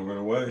Porgy gonna run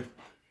away.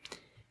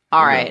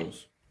 All right.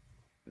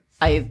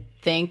 I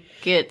think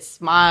it's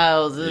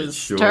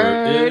Miles'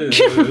 turn. It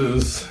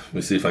is. Let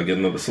me see if I get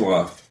another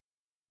sloth.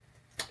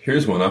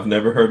 Here's one I've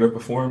never heard of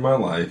before in my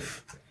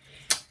life.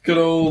 Good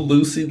old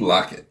Lucy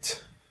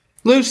Lockett.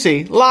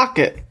 Lucy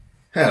Lockett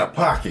had a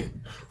pocket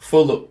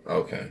full of...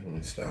 Okay, let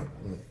me stop.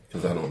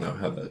 Because I don't know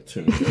how that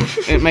tune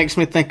goes. It makes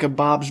me think of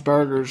Bob's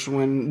Burgers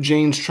when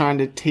Gene's trying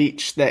to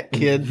teach that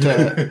kid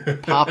to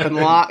pop and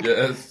lock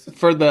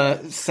for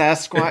the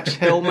Sasquatch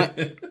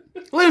helmet.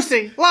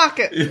 Lucy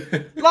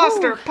Lockett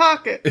lost her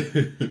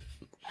pocket.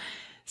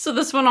 So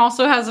this one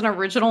also has an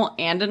original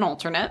and an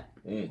alternate.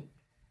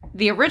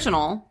 The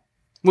original...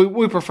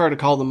 We prefer to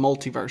call them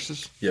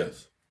multiverses.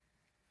 Yes.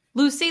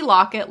 Lucy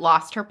Lockett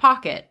lost her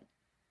pocket.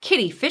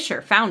 Kitty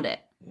Fisher found it.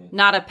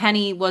 Not a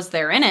penny was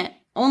there in it,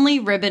 only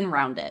ribbon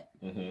round it.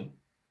 Mm-hmm.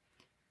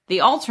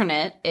 The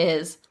alternate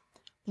is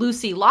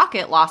Lucy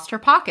Lockett lost her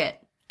pocket.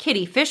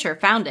 Kitty Fisher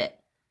found it.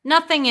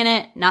 Nothing in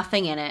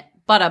it,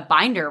 but a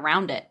binder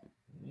round it.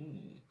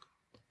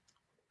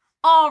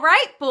 All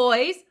right,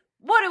 boys,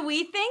 what do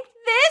we think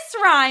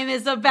this rhyme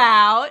is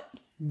about?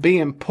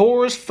 Being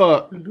poor as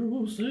fuck.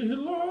 Lucy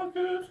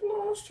Lockett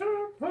lost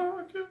her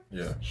pocket.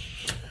 Yeah.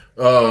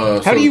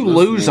 How do you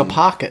lose a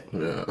pocket?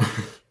 Yeah.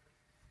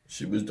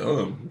 She was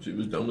dumb. She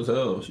was dumb as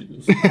hell. She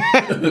was.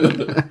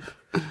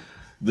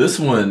 This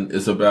one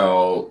is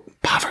about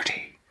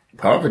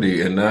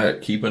poverty and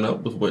not keeping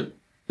up with what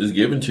is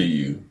given to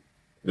you.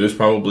 There's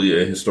probably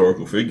a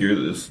historical figure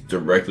that this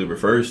directly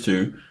refers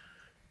to.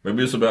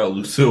 Maybe it's about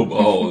Lucille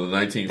Ball in the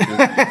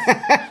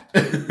 1950s.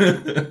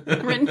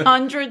 Written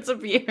hundreds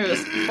of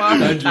years before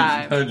our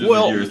time. Hundreds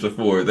of years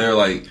before. They're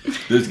like,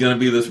 there's going to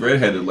be this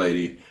redheaded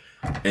lady,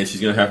 and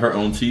she's going to have her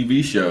own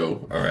TV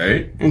show, all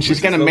right? And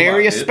she's going to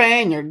marry a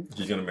Spaniard.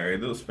 She's going to marry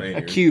the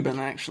Spaniard. A Cuban,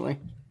 actually.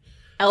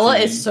 Ella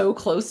is so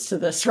close to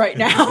this right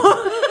now.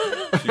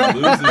 She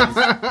loses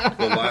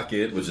the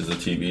locket, which is a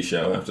TV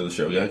show after the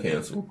show got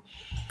canceled.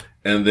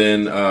 And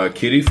then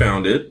Kitty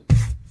found it,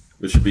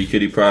 which would be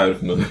Kitty Pryde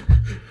from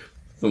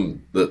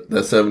that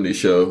 70s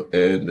show.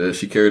 And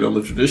she carried on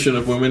the tradition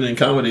of women in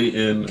comedy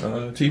in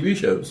TV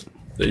shows.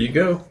 There you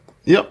go.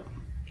 Yep.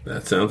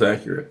 That sounds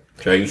accurate.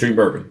 Dragon Drink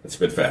Bourbon. That's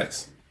spit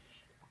facts.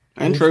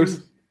 And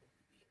truth.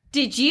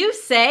 Did you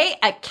say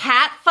a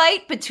cat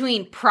fight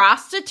between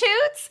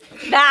prostitutes?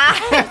 That's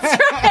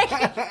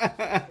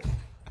right.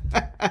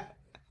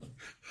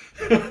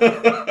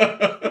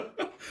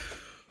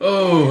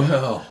 Oh,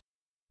 hell.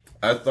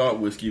 I thought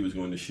whiskey was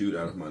going to shoot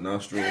out of my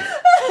nostrils.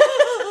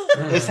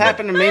 It's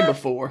happened to me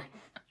before.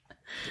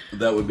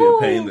 That would be a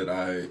pain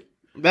that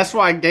That's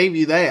why I gave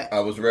you that. I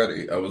was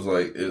ready. I was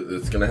like,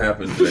 it's going to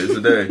happen. Today's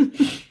the day.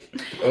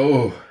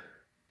 Oh.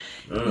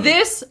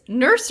 This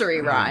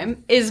nursery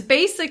rhyme is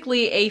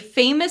basically a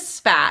famous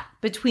spat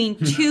between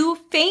two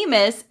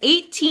famous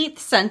 18th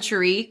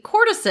century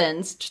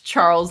courtesans to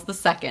Charles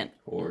II.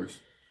 Whores.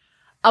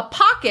 A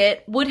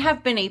pocket would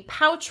have been a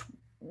pouch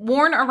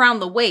worn around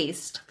the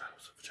waist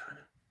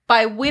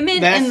by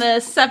women in the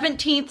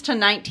 17th to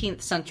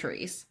 19th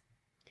centuries.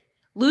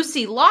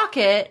 Lucy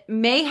Lockett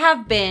may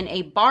have been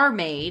a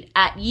barmaid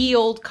at Ye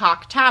Old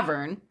Cock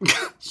Tavern,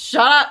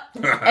 shut up,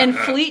 and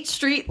Fleet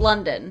Street,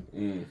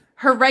 London.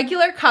 Her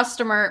regular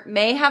customer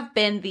may have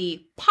been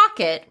the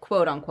pocket,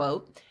 quote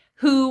unquote,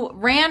 who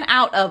ran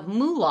out of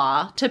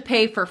moolah to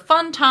pay for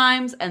fun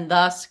times and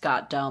thus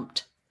got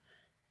dumped.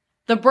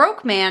 The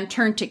broke man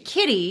turned to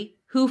Kitty,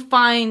 who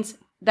finds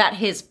that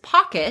his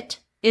pocket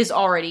is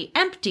already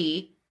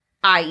empty,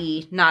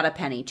 i.e. not a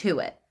penny to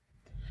it.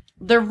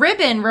 The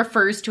ribbon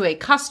refers to a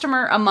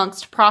customer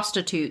amongst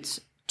prostitutes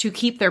to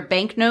keep their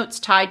banknotes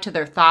tied to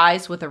their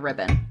thighs with a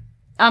ribbon.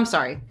 I'm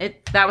sorry,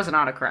 that was an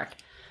autocorrect.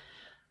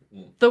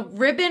 The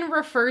ribbon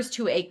refers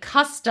to a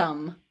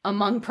custom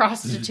among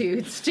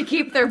prostitutes to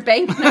keep their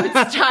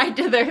banknotes tied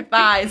to their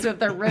thighs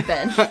with a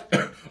ribbon.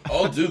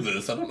 I'll do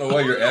this. I don't know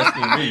why you're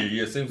asking me.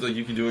 It seems like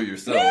you can do it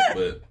yourself,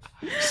 but...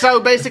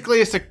 So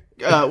basically it's a,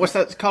 what's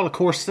that called, a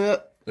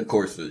corset? A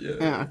corset,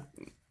 yeah.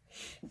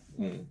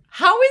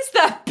 How is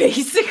that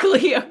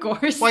basically a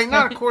corset? Wait,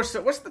 not a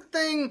corset. What's the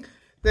thing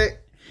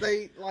that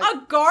they like?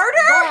 A garter?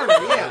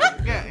 Garter, yeah.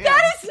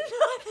 That is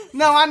not...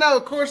 No, I know.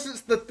 Of course,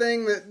 it's the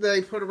thing that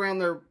they put around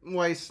their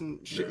waist and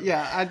shit.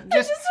 Yeah, I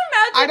just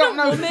imagine I don't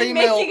know woman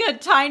female making a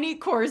tiny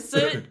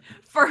corset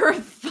for her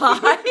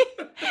thigh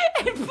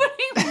and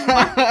putting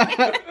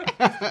money.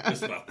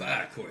 It's not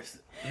that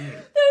corset. That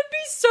would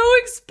be so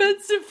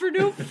expensive for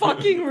no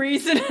fucking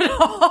reason at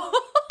all.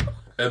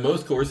 At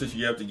most corsets,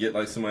 you have to get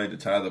like somebody to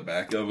tie the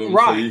back of them.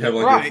 Right, So you have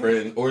like your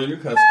friend or your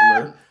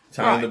customer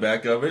tying the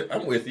back of it.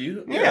 I'm with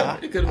you. Yeah.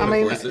 It could have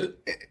been a corset.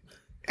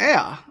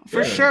 Yeah,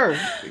 for sure.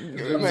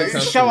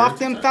 Show off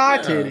them thigh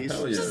titties.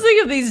 Yeah. Just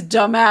think of these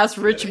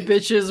dumbass rich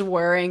bitches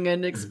wearing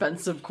an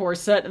expensive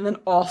corset and then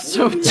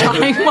also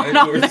tying one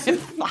on their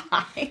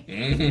thigh.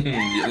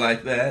 You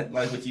like that?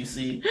 Like what you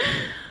see?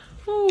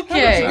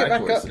 Okay. Get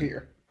back up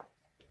here.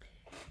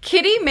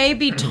 Kitty may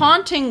be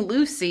taunting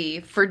Lucy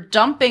for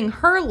dumping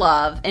her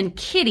love and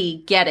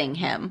Kitty getting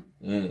him.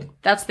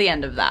 That's the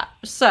end of that.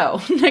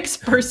 So,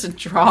 next person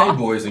draw. Hey,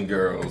 boys and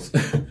girls.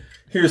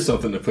 Here's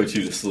something to put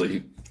you to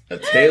sleep. A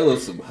tale of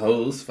some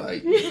hoes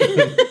fighting.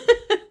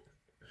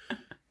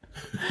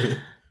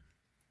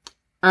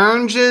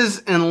 Oranges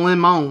and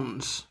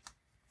lemons.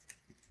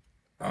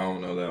 I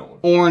don't know that one.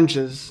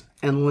 Oranges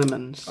and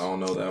lemons. I don't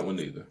know that one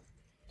either.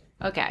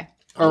 Okay.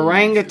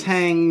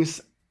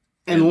 Orangutans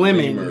and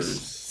lemmings.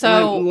 lemurs.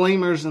 So,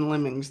 lemurs and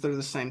lemmings, they're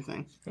the same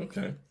thing.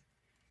 Okay.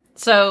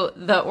 So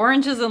the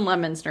oranges and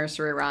lemons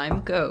nursery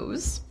rhyme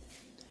goes...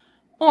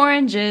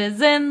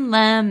 Oranges and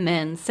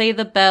lemons, say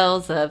the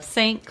bells of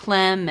St.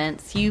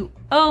 Clement's. You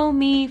owe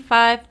me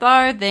 5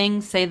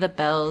 farthings, say the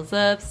bells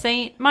of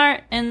St.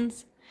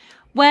 Martin's.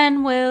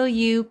 When will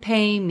you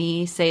pay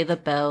me, say the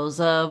bells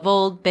of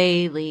Old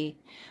Bailey.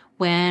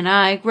 When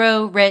I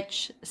grow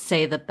rich,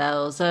 say the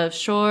bells of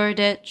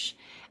Shoreditch.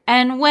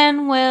 And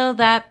when will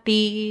that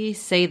be,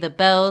 say the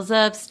bells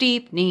of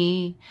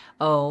Steepney.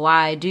 Oh,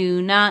 I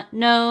do not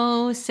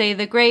know, say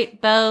the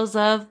great bells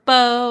of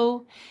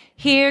Bow.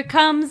 Here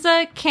comes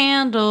a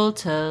candle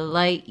to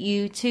light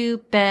you to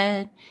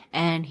bed,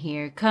 and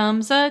here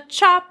comes a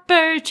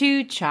chopper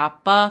to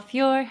chop off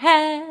your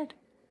head.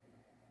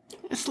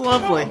 It's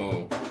lovely.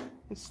 Oh.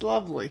 It's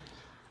lovely.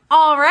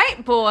 All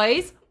right,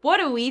 boys, what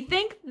do we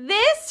think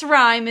this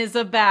rhyme is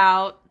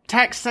about?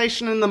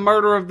 Taxation and the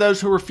murder of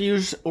those who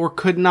refuse or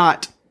could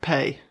not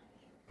pay.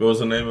 What was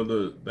the name of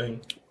the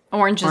thing?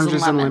 Oranges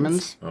and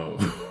lemons. Oh.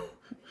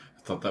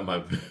 I thought that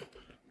might be...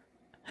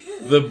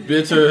 The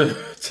bitter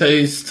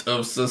taste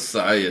of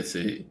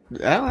society. Oh,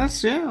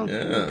 that's,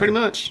 yeah, pretty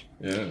much.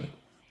 Yeah.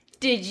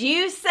 Did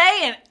you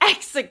say an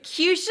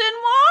execution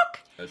walk?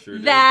 I sure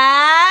did.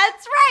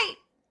 That's right.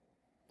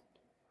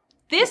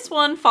 This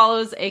one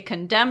follows a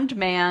condemned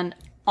man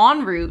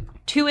en route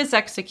to his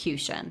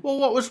execution. Well,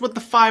 what was with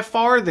the 5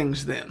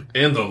 farthings then?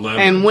 And the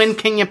lemon. And when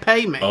can you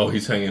pay me? Oh,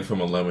 he's hanging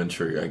from a lemon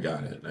tree. I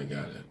got it.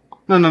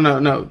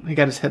 No. He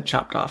got his head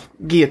chopped off.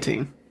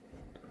 Guillotine.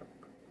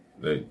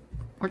 They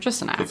Or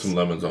just an put axe. some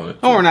lemons on it.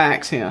 Or an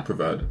axe, yeah.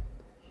 Provide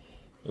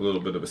a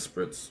little bit of a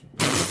spritz.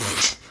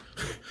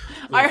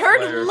 I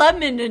heard flare.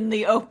 lemon in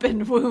the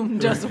open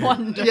wound does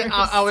wonders. Yeah,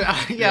 I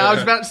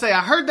was about to say, I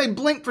heard they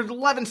blink for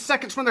 11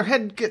 seconds when their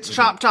head gets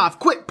chopped off.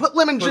 Quick, put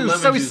lemon Put juice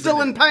lemon so he's juice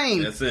still in in it.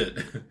 pain. That's it.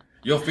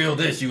 You'll feel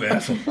this, you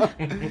asshole.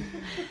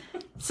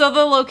 So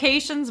the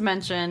locations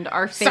mentioned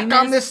are famous.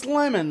 Suck on this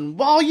lemon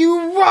while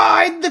you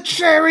ride the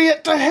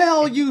chariot to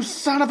hell, you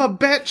son of a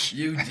bitch.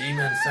 You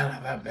demon son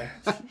of a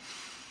bitch.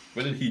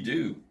 What did he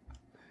do?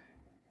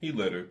 He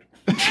littered.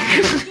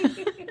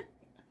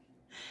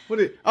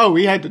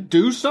 He had to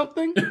do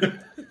something?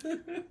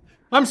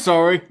 I'm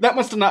sorry. That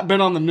must have not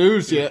been on the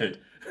news yet.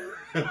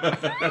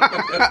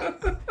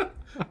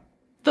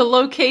 The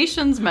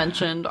locations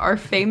mentioned are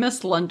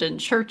famous London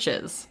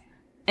churches.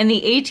 In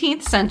the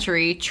 18th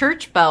century,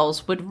 church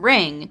bells would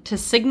ring to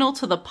signal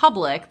to the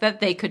public that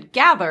they could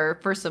gather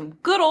for some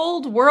good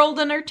old world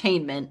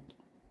entertainment.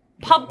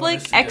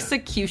 Public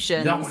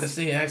executions. You don't want to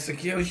see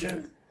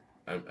execution?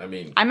 I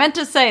mean... I meant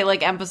to say,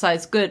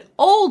 emphasize good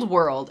old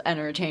world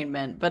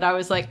entertainment, but I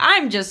was like,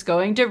 I'm just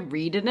going to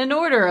read in an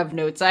order of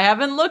notes I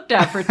haven't looked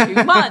at for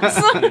 2 months.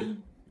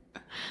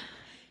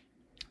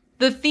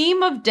 The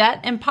theme of debt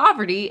and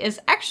poverty is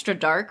extra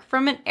dark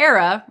from an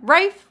era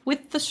rife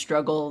with the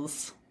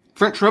struggles.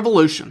 French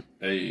Revolution.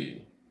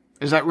 Hey.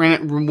 Is that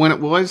when it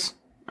was?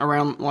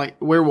 Around,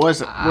 where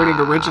was it? Where did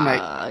it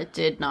originate? It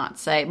did not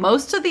say.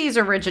 Most of these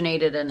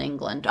originated in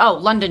England. Oh,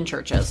 London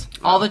churches.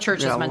 All the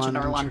churches mentioned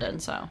are London,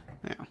 so.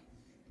 Yeah.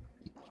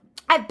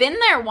 I've been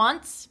there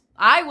once.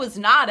 I was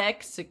not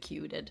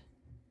executed.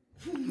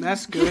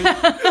 That's good.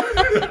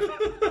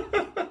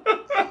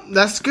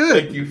 That's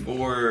good. Thank you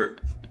for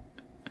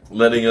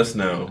letting us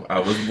know. I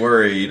was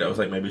worried. I was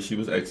like, maybe she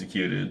was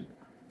executed.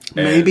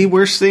 And, Maybe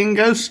we're seeing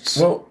ghosts.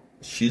 Well,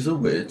 she's a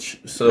witch,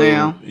 so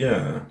Yeah.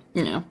 yeah.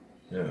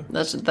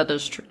 That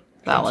is true.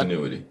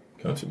 Valid.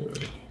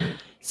 Continuity.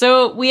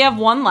 So we have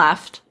one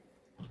left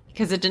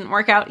because it didn't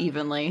work out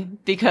evenly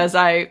because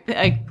I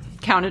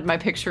counted my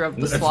picture of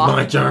the That's sloth.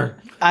 my turn.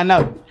 I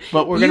know,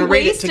 but we're going to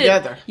read it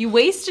together. You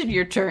wasted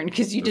your turn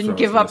because you That's didn't what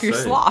I was give up gonna your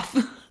say.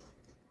 sloth.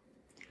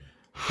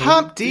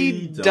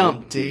 Humpty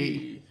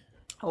Dumpty.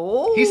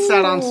 Oh, He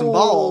sat on some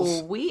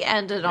balls. We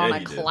ended on Yeah, a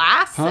he did.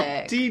 classic.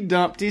 Humpty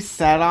Dumpty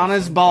sat on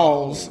his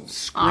balls.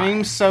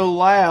 Screamed so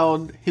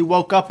loud, he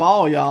woke up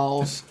all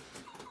y'alls.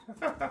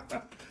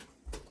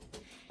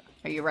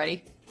 Are you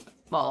ready?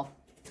 Well,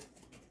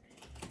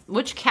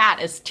 which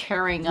cat is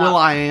tearing up? Well,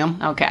 I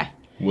am. Okay.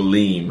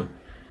 Waleem.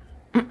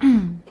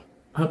 I'm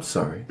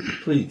sorry.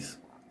 Please.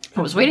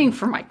 I was waiting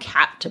for my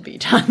cat to be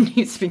done.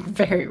 He's being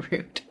very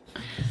rude.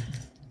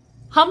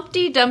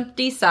 Humpty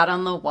Dumpty sat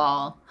on the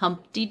wall.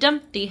 Humpty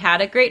Dumpty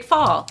had a great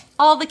fall.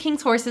 All the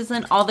king's horses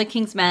and all the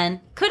king's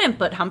men couldn't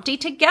put Humpty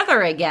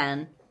together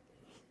again.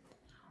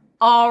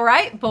 All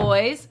right,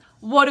 boys.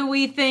 What do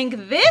we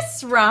think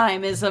this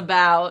rhyme is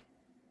about?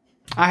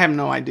 I have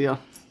no idea.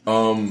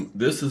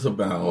 This is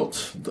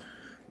about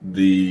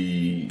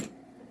the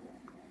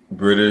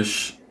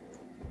British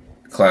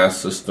class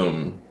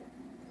system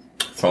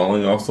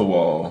falling off the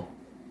wall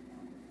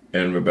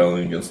and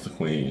rebelling against the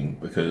Queen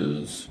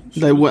because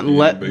They wouldn't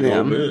let big old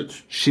them.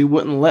 bitch. She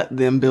wouldn't let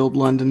them build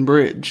London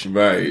Bridge.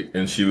 Right,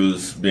 and she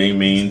was being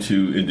mean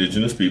to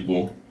indigenous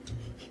people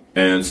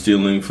and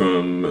stealing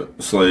from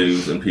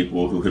slaves and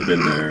people who had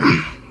been there.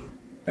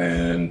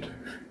 And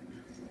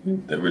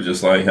they were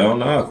just like, hell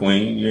nah,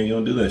 Queen, you ain't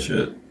gonna do that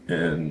shit.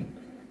 And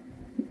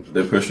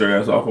they pushed her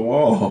ass off a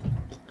wall.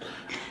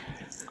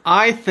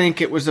 I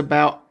think it was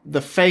about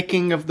the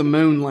faking of the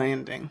moon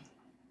landing.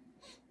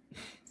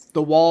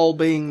 The wall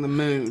being the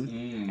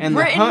moon. And the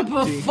Written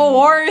Humpty.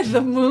 before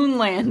the moon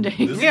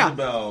landing. This Yeah. is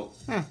about...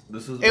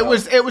 This is It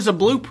about, was a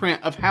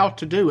blueprint of how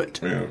to do it.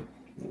 Yeah.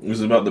 This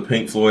is about the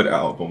Pink Floyd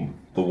album,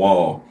 The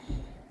Wall.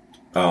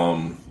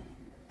 I'm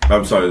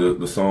sorry,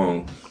 the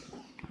song.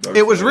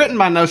 It was written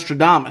by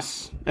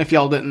Nostradamus, if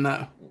y'all didn't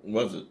know.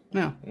 Was it?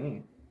 Yeah.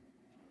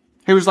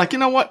 He was like, you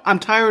know what? I'm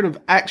tired of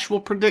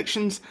actual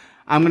predictions.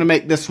 I'm going to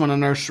make this one a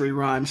nursery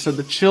rhyme so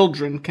the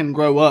children can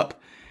grow up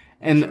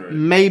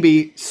and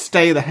maybe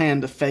stay the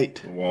hand of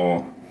fate. The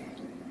Wall.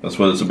 That's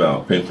what it's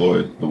about. Pink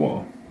Floyd, The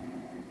Wall.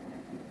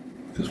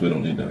 Because we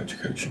don't need that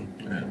education.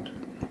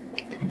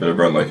 And better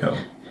run like hell.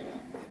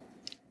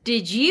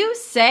 Did you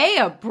say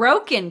a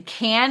broken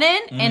cannon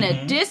and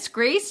a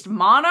disgraced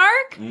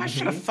monarch? I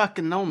should have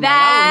fucking known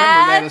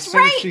that. I remember that as That's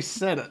soon as right. she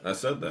said it. I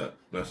said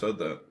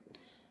that.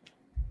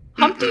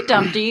 Humpty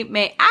Dumpty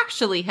may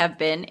actually have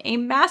been a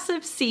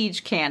massive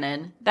siege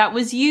cannon that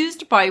was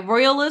used by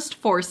royalist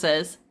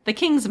forces, the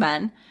King's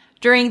Men,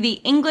 during the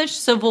English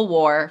Civil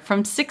War from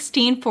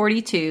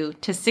 1642 to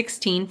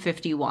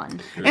 1651.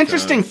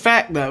 Interesting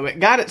fact, though, it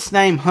got its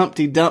name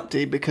Humpty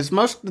Dumpty because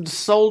most of the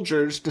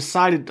soldiers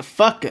decided to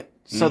fuck it,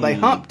 so they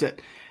humped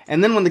it.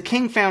 And then when the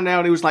king found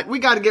out, he was like, we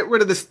got to get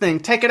rid of this thing,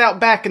 take it out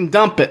back and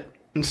dump it.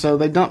 And so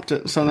they dumped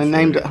it, so they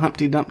named it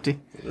Humpty Dumpty.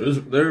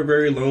 They're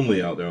very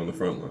lonely out there on the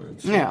front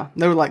lines. Yeah,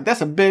 they were like,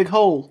 that's a big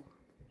hole.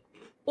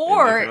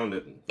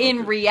 Or,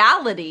 in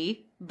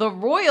reality, the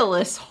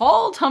royalists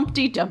hauled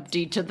Humpty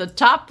Dumpty to the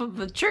top of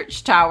the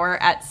church tower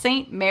at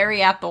St.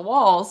 Mary at the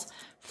Walls.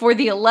 For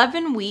the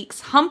 11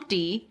 weeks,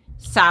 Humpty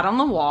sat on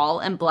the wall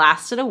and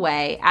blasted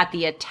away at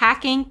the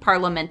attacking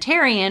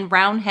parliamentarian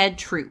Roundhead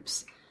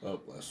troops,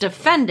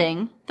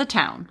 defending the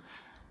town.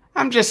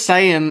 I'm just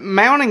saying,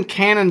 mounting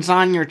cannons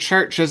on your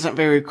church isn't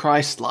very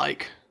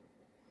Christ-like.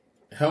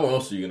 How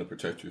else are you going to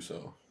protect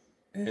yourself?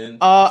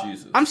 And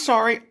Jesus. I'm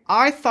sorry,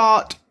 I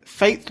thought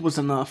faith was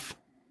enough.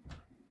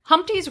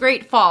 Humpty's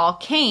great fall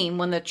came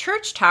when the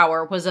church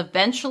tower was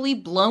eventually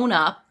blown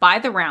up by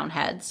the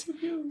Roundheads,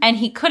 and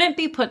he couldn't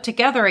be put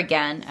together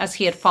again as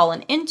he had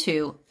fallen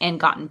into and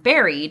gotten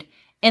buried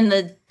in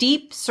the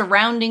deep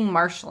surrounding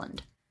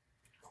marshland.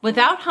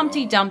 Without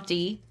Humpty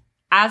Dumpty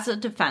as a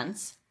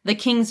defense, the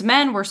king's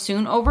men were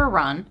soon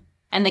overrun,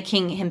 and the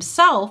king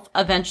himself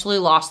eventually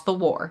lost the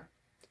war.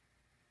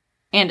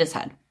 And his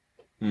head.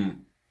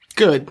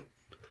 Good.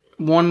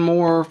 One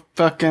more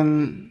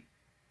fucking...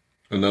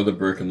 Another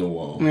brick in the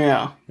wall.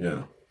 Yeah.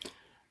 Yeah.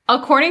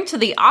 According to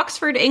the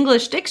Oxford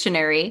English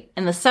Dictionary,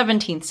 in the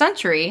 17th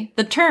century,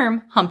 the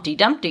term Humpty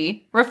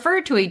Dumpty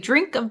referred to a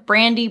drink of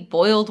brandy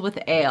boiled with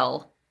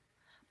ale.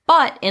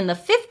 But in the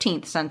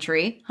 15th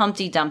century,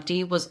 Humpty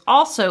Dumpty was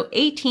also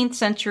 18th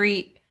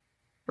century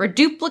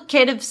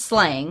reduplicative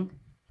slang.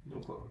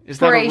 Is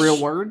that a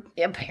real word?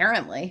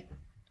 Apparently.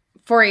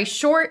 For a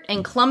short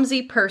and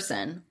clumsy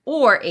person,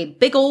 or a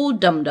big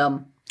old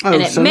dum-dum. Oh,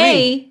 and it so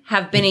may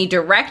have been a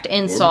direct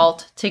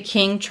insult to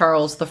King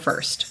Charles I.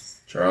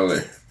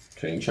 Charlie.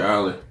 King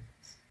Charlie.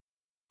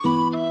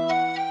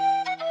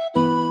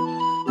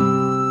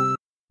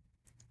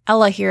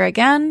 Ella here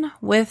again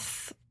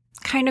with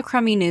kind of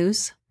crummy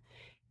news.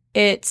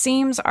 It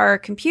seems our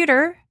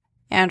computer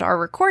and our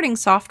recording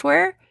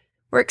software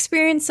were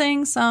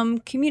experiencing some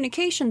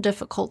communication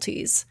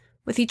difficulties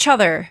with each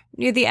other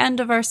near the end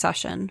of our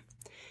session.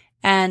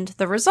 And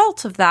the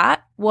result of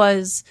that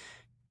was,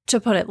 to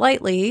put it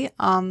lightly,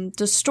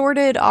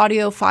 distorted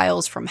audio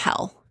files from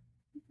hell.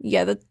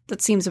 Yeah,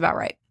 that seems about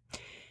right.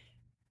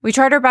 We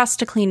tried our best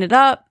to clean it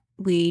up.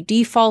 We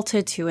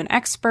defaulted to an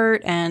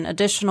expert and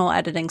additional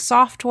editing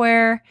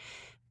software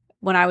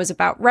when I was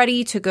about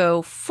ready to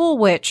go full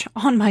witch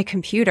on my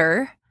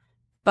computer.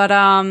 But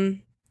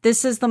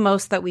this is the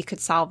most that we could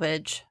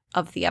salvage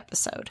of the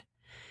episode.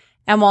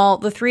 And while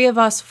the three of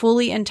us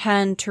fully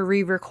intend to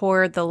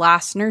re-record the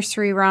last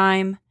nursery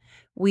rhyme,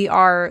 we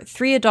are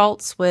three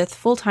adults with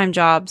full-time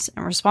jobs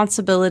and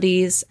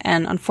responsibilities,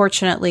 and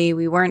unfortunately,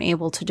 we weren't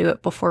able to do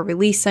it before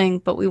releasing,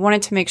 but we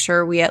wanted to make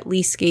sure we at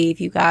least gave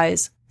you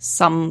guys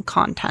some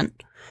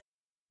content.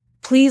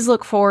 Please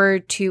look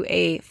forward to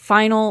a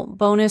final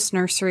bonus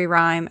nursery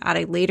rhyme at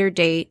a later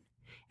date,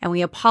 and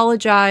we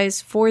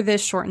apologize for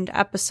this shortened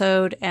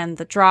episode and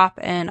the drop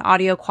in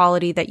audio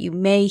quality that you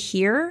may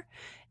hear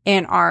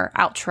in our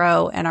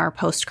outro and our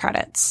post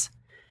credits.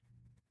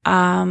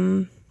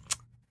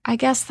 I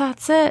guess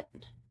that's it.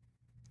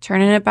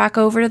 Turning it back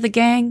over to the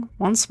gang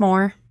once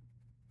more,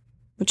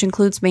 which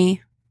includes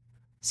me.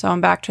 So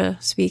I'm back to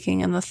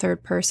speaking in the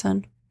third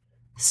person.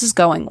 This is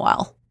going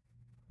well.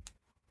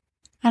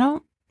 I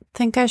don't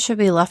think I should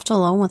be left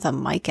alone with a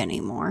mic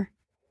anymore.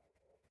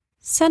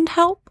 Send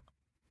help.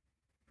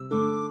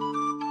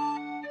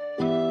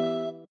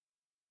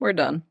 We're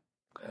done.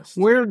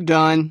 We're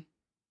done.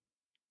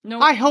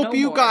 No, I hope no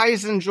you more.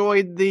 guys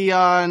enjoyed the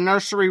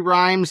nursery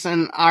rhymes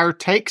and our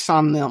takes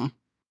on them.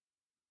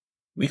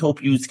 We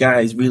hope you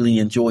guys really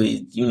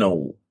enjoyed,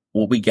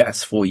 what we got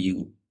for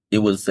you. It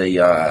was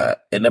an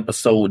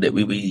episode that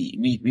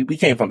we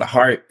came from the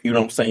heart, you know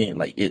what I'm saying?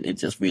 Like it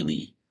just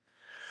really,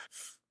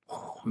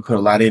 we put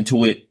a lot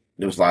into it.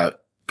 There was a lot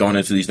going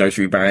into these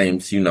nursery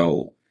rhymes,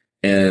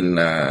 and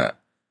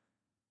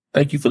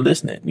thank you for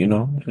listening,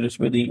 It just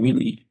really,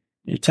 really,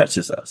 it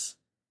touches us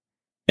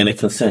in a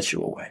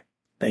consensual way.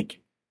 Thank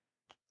you.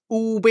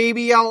 Ooh,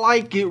 baby, I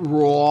like it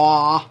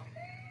raw.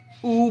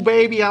 Ooh,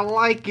 baby, I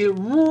like it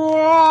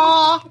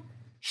raw.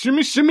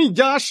 Shimmy, shimmy,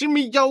 ya,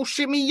 shimmy, yo,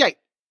 shimmy, yay.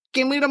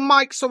 Give me the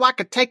mic so I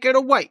can take it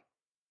away.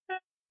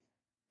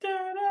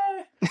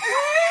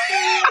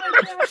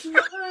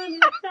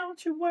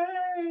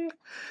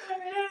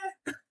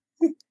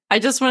 I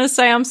just want to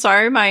say I'm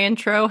sorry my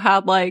intro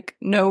had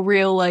no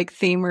real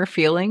theme or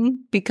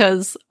feeling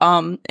because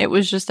it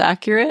was just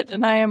accurate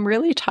and I am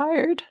really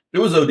tired. It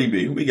was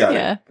ODB. We got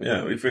Yeah. it.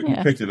 Yeah, we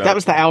picked it up. That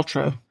was the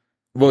outro.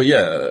 Well,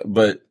 yeah,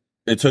 but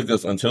it took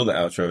us until the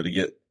outro to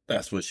get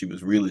that's what she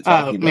was really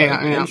talking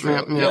about. in the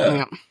intro.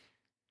 Yeah.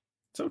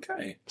 It's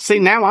okay. See,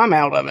 now I'm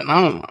out of it.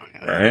 I don't know.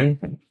 All right.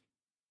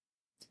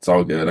 It's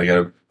all good. I got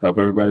to help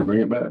everybody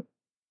bring it back.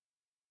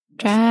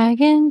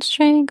 Dragons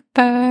drink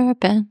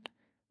bourbon.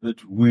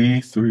 But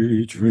we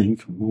three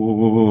drink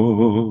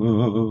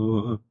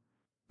more.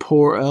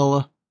 Poor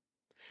Ella.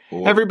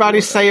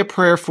 Everybody say a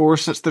prayer for her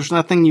since there's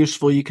nothing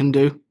useful you can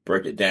do.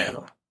 Break it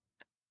down.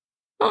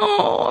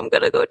 Oh, I'm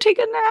gonna go take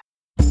a nap.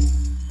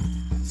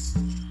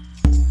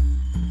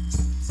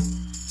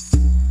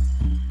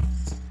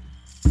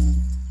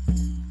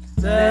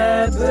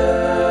 The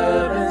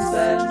bourbon's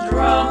been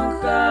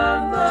drunk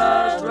and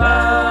the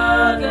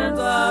dragons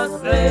are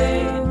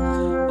slain.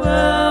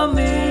 We'll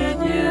meet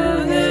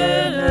you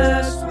here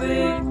next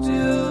week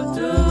to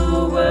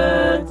do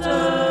it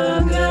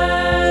again.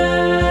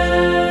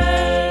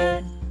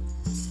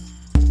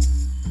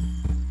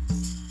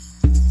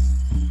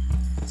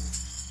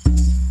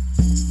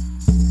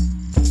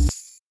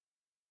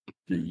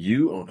 Do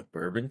you own a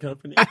bourbon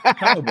company?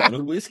 How about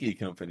a whiskey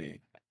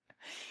company?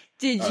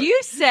 Did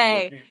you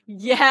say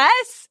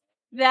yes?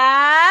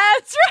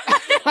 That's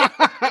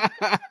right.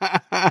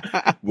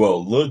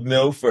 Well, look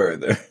no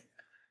further.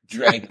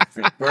 Dragons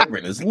drink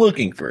bourbon is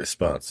looking for a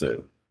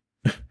sponsor.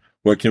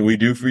 What can we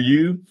do for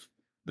you?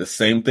 The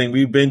same thing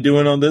we've been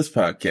doing on this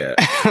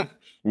podcast.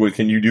 What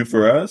can you do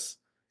for us?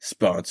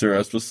 Sponsor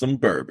us with some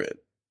bourbon.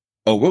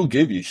 Oh, we'll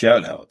give you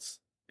shout outs,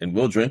 and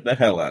we'll drink the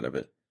hell out of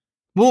it.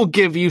 We'll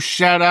give you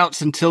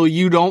shout-outs until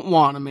you don't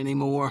want them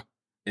anymore.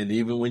 And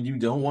even when you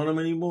don't want them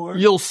anymore,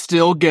 You'll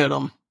still get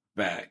them.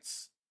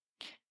 facts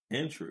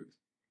and truth.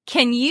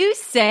 Can you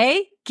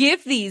say,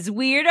 give these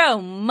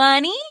weirdo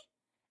money?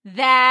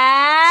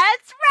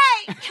 That's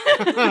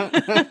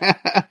right.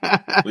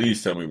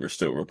 Please tell me we're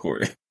still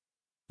recording.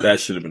 That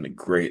should have been a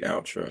great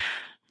outro.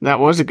 That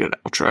was a good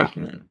outro.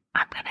 Yeah.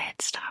 I'm gonna hit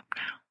stop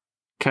now.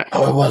 Okay.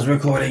 Oh, it was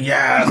recording.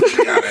 Yeah.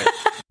 Got it.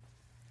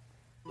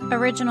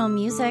 Original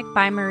music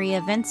by Maria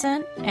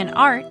Vincent and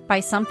art by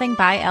Something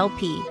by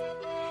LP.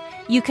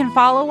 You can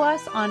follow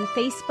us on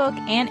Facebook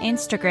and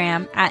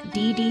Instagram at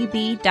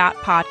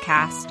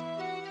ddb.podcast.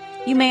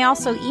 You may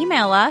also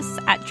email us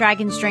at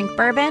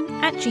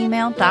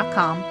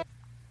dragonsdrinkbourbon@gmail.com.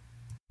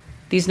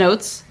 These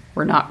notes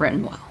were not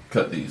written well.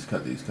 Cut these.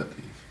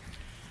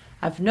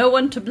 I've no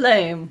one to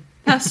blame.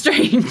 How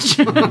strange.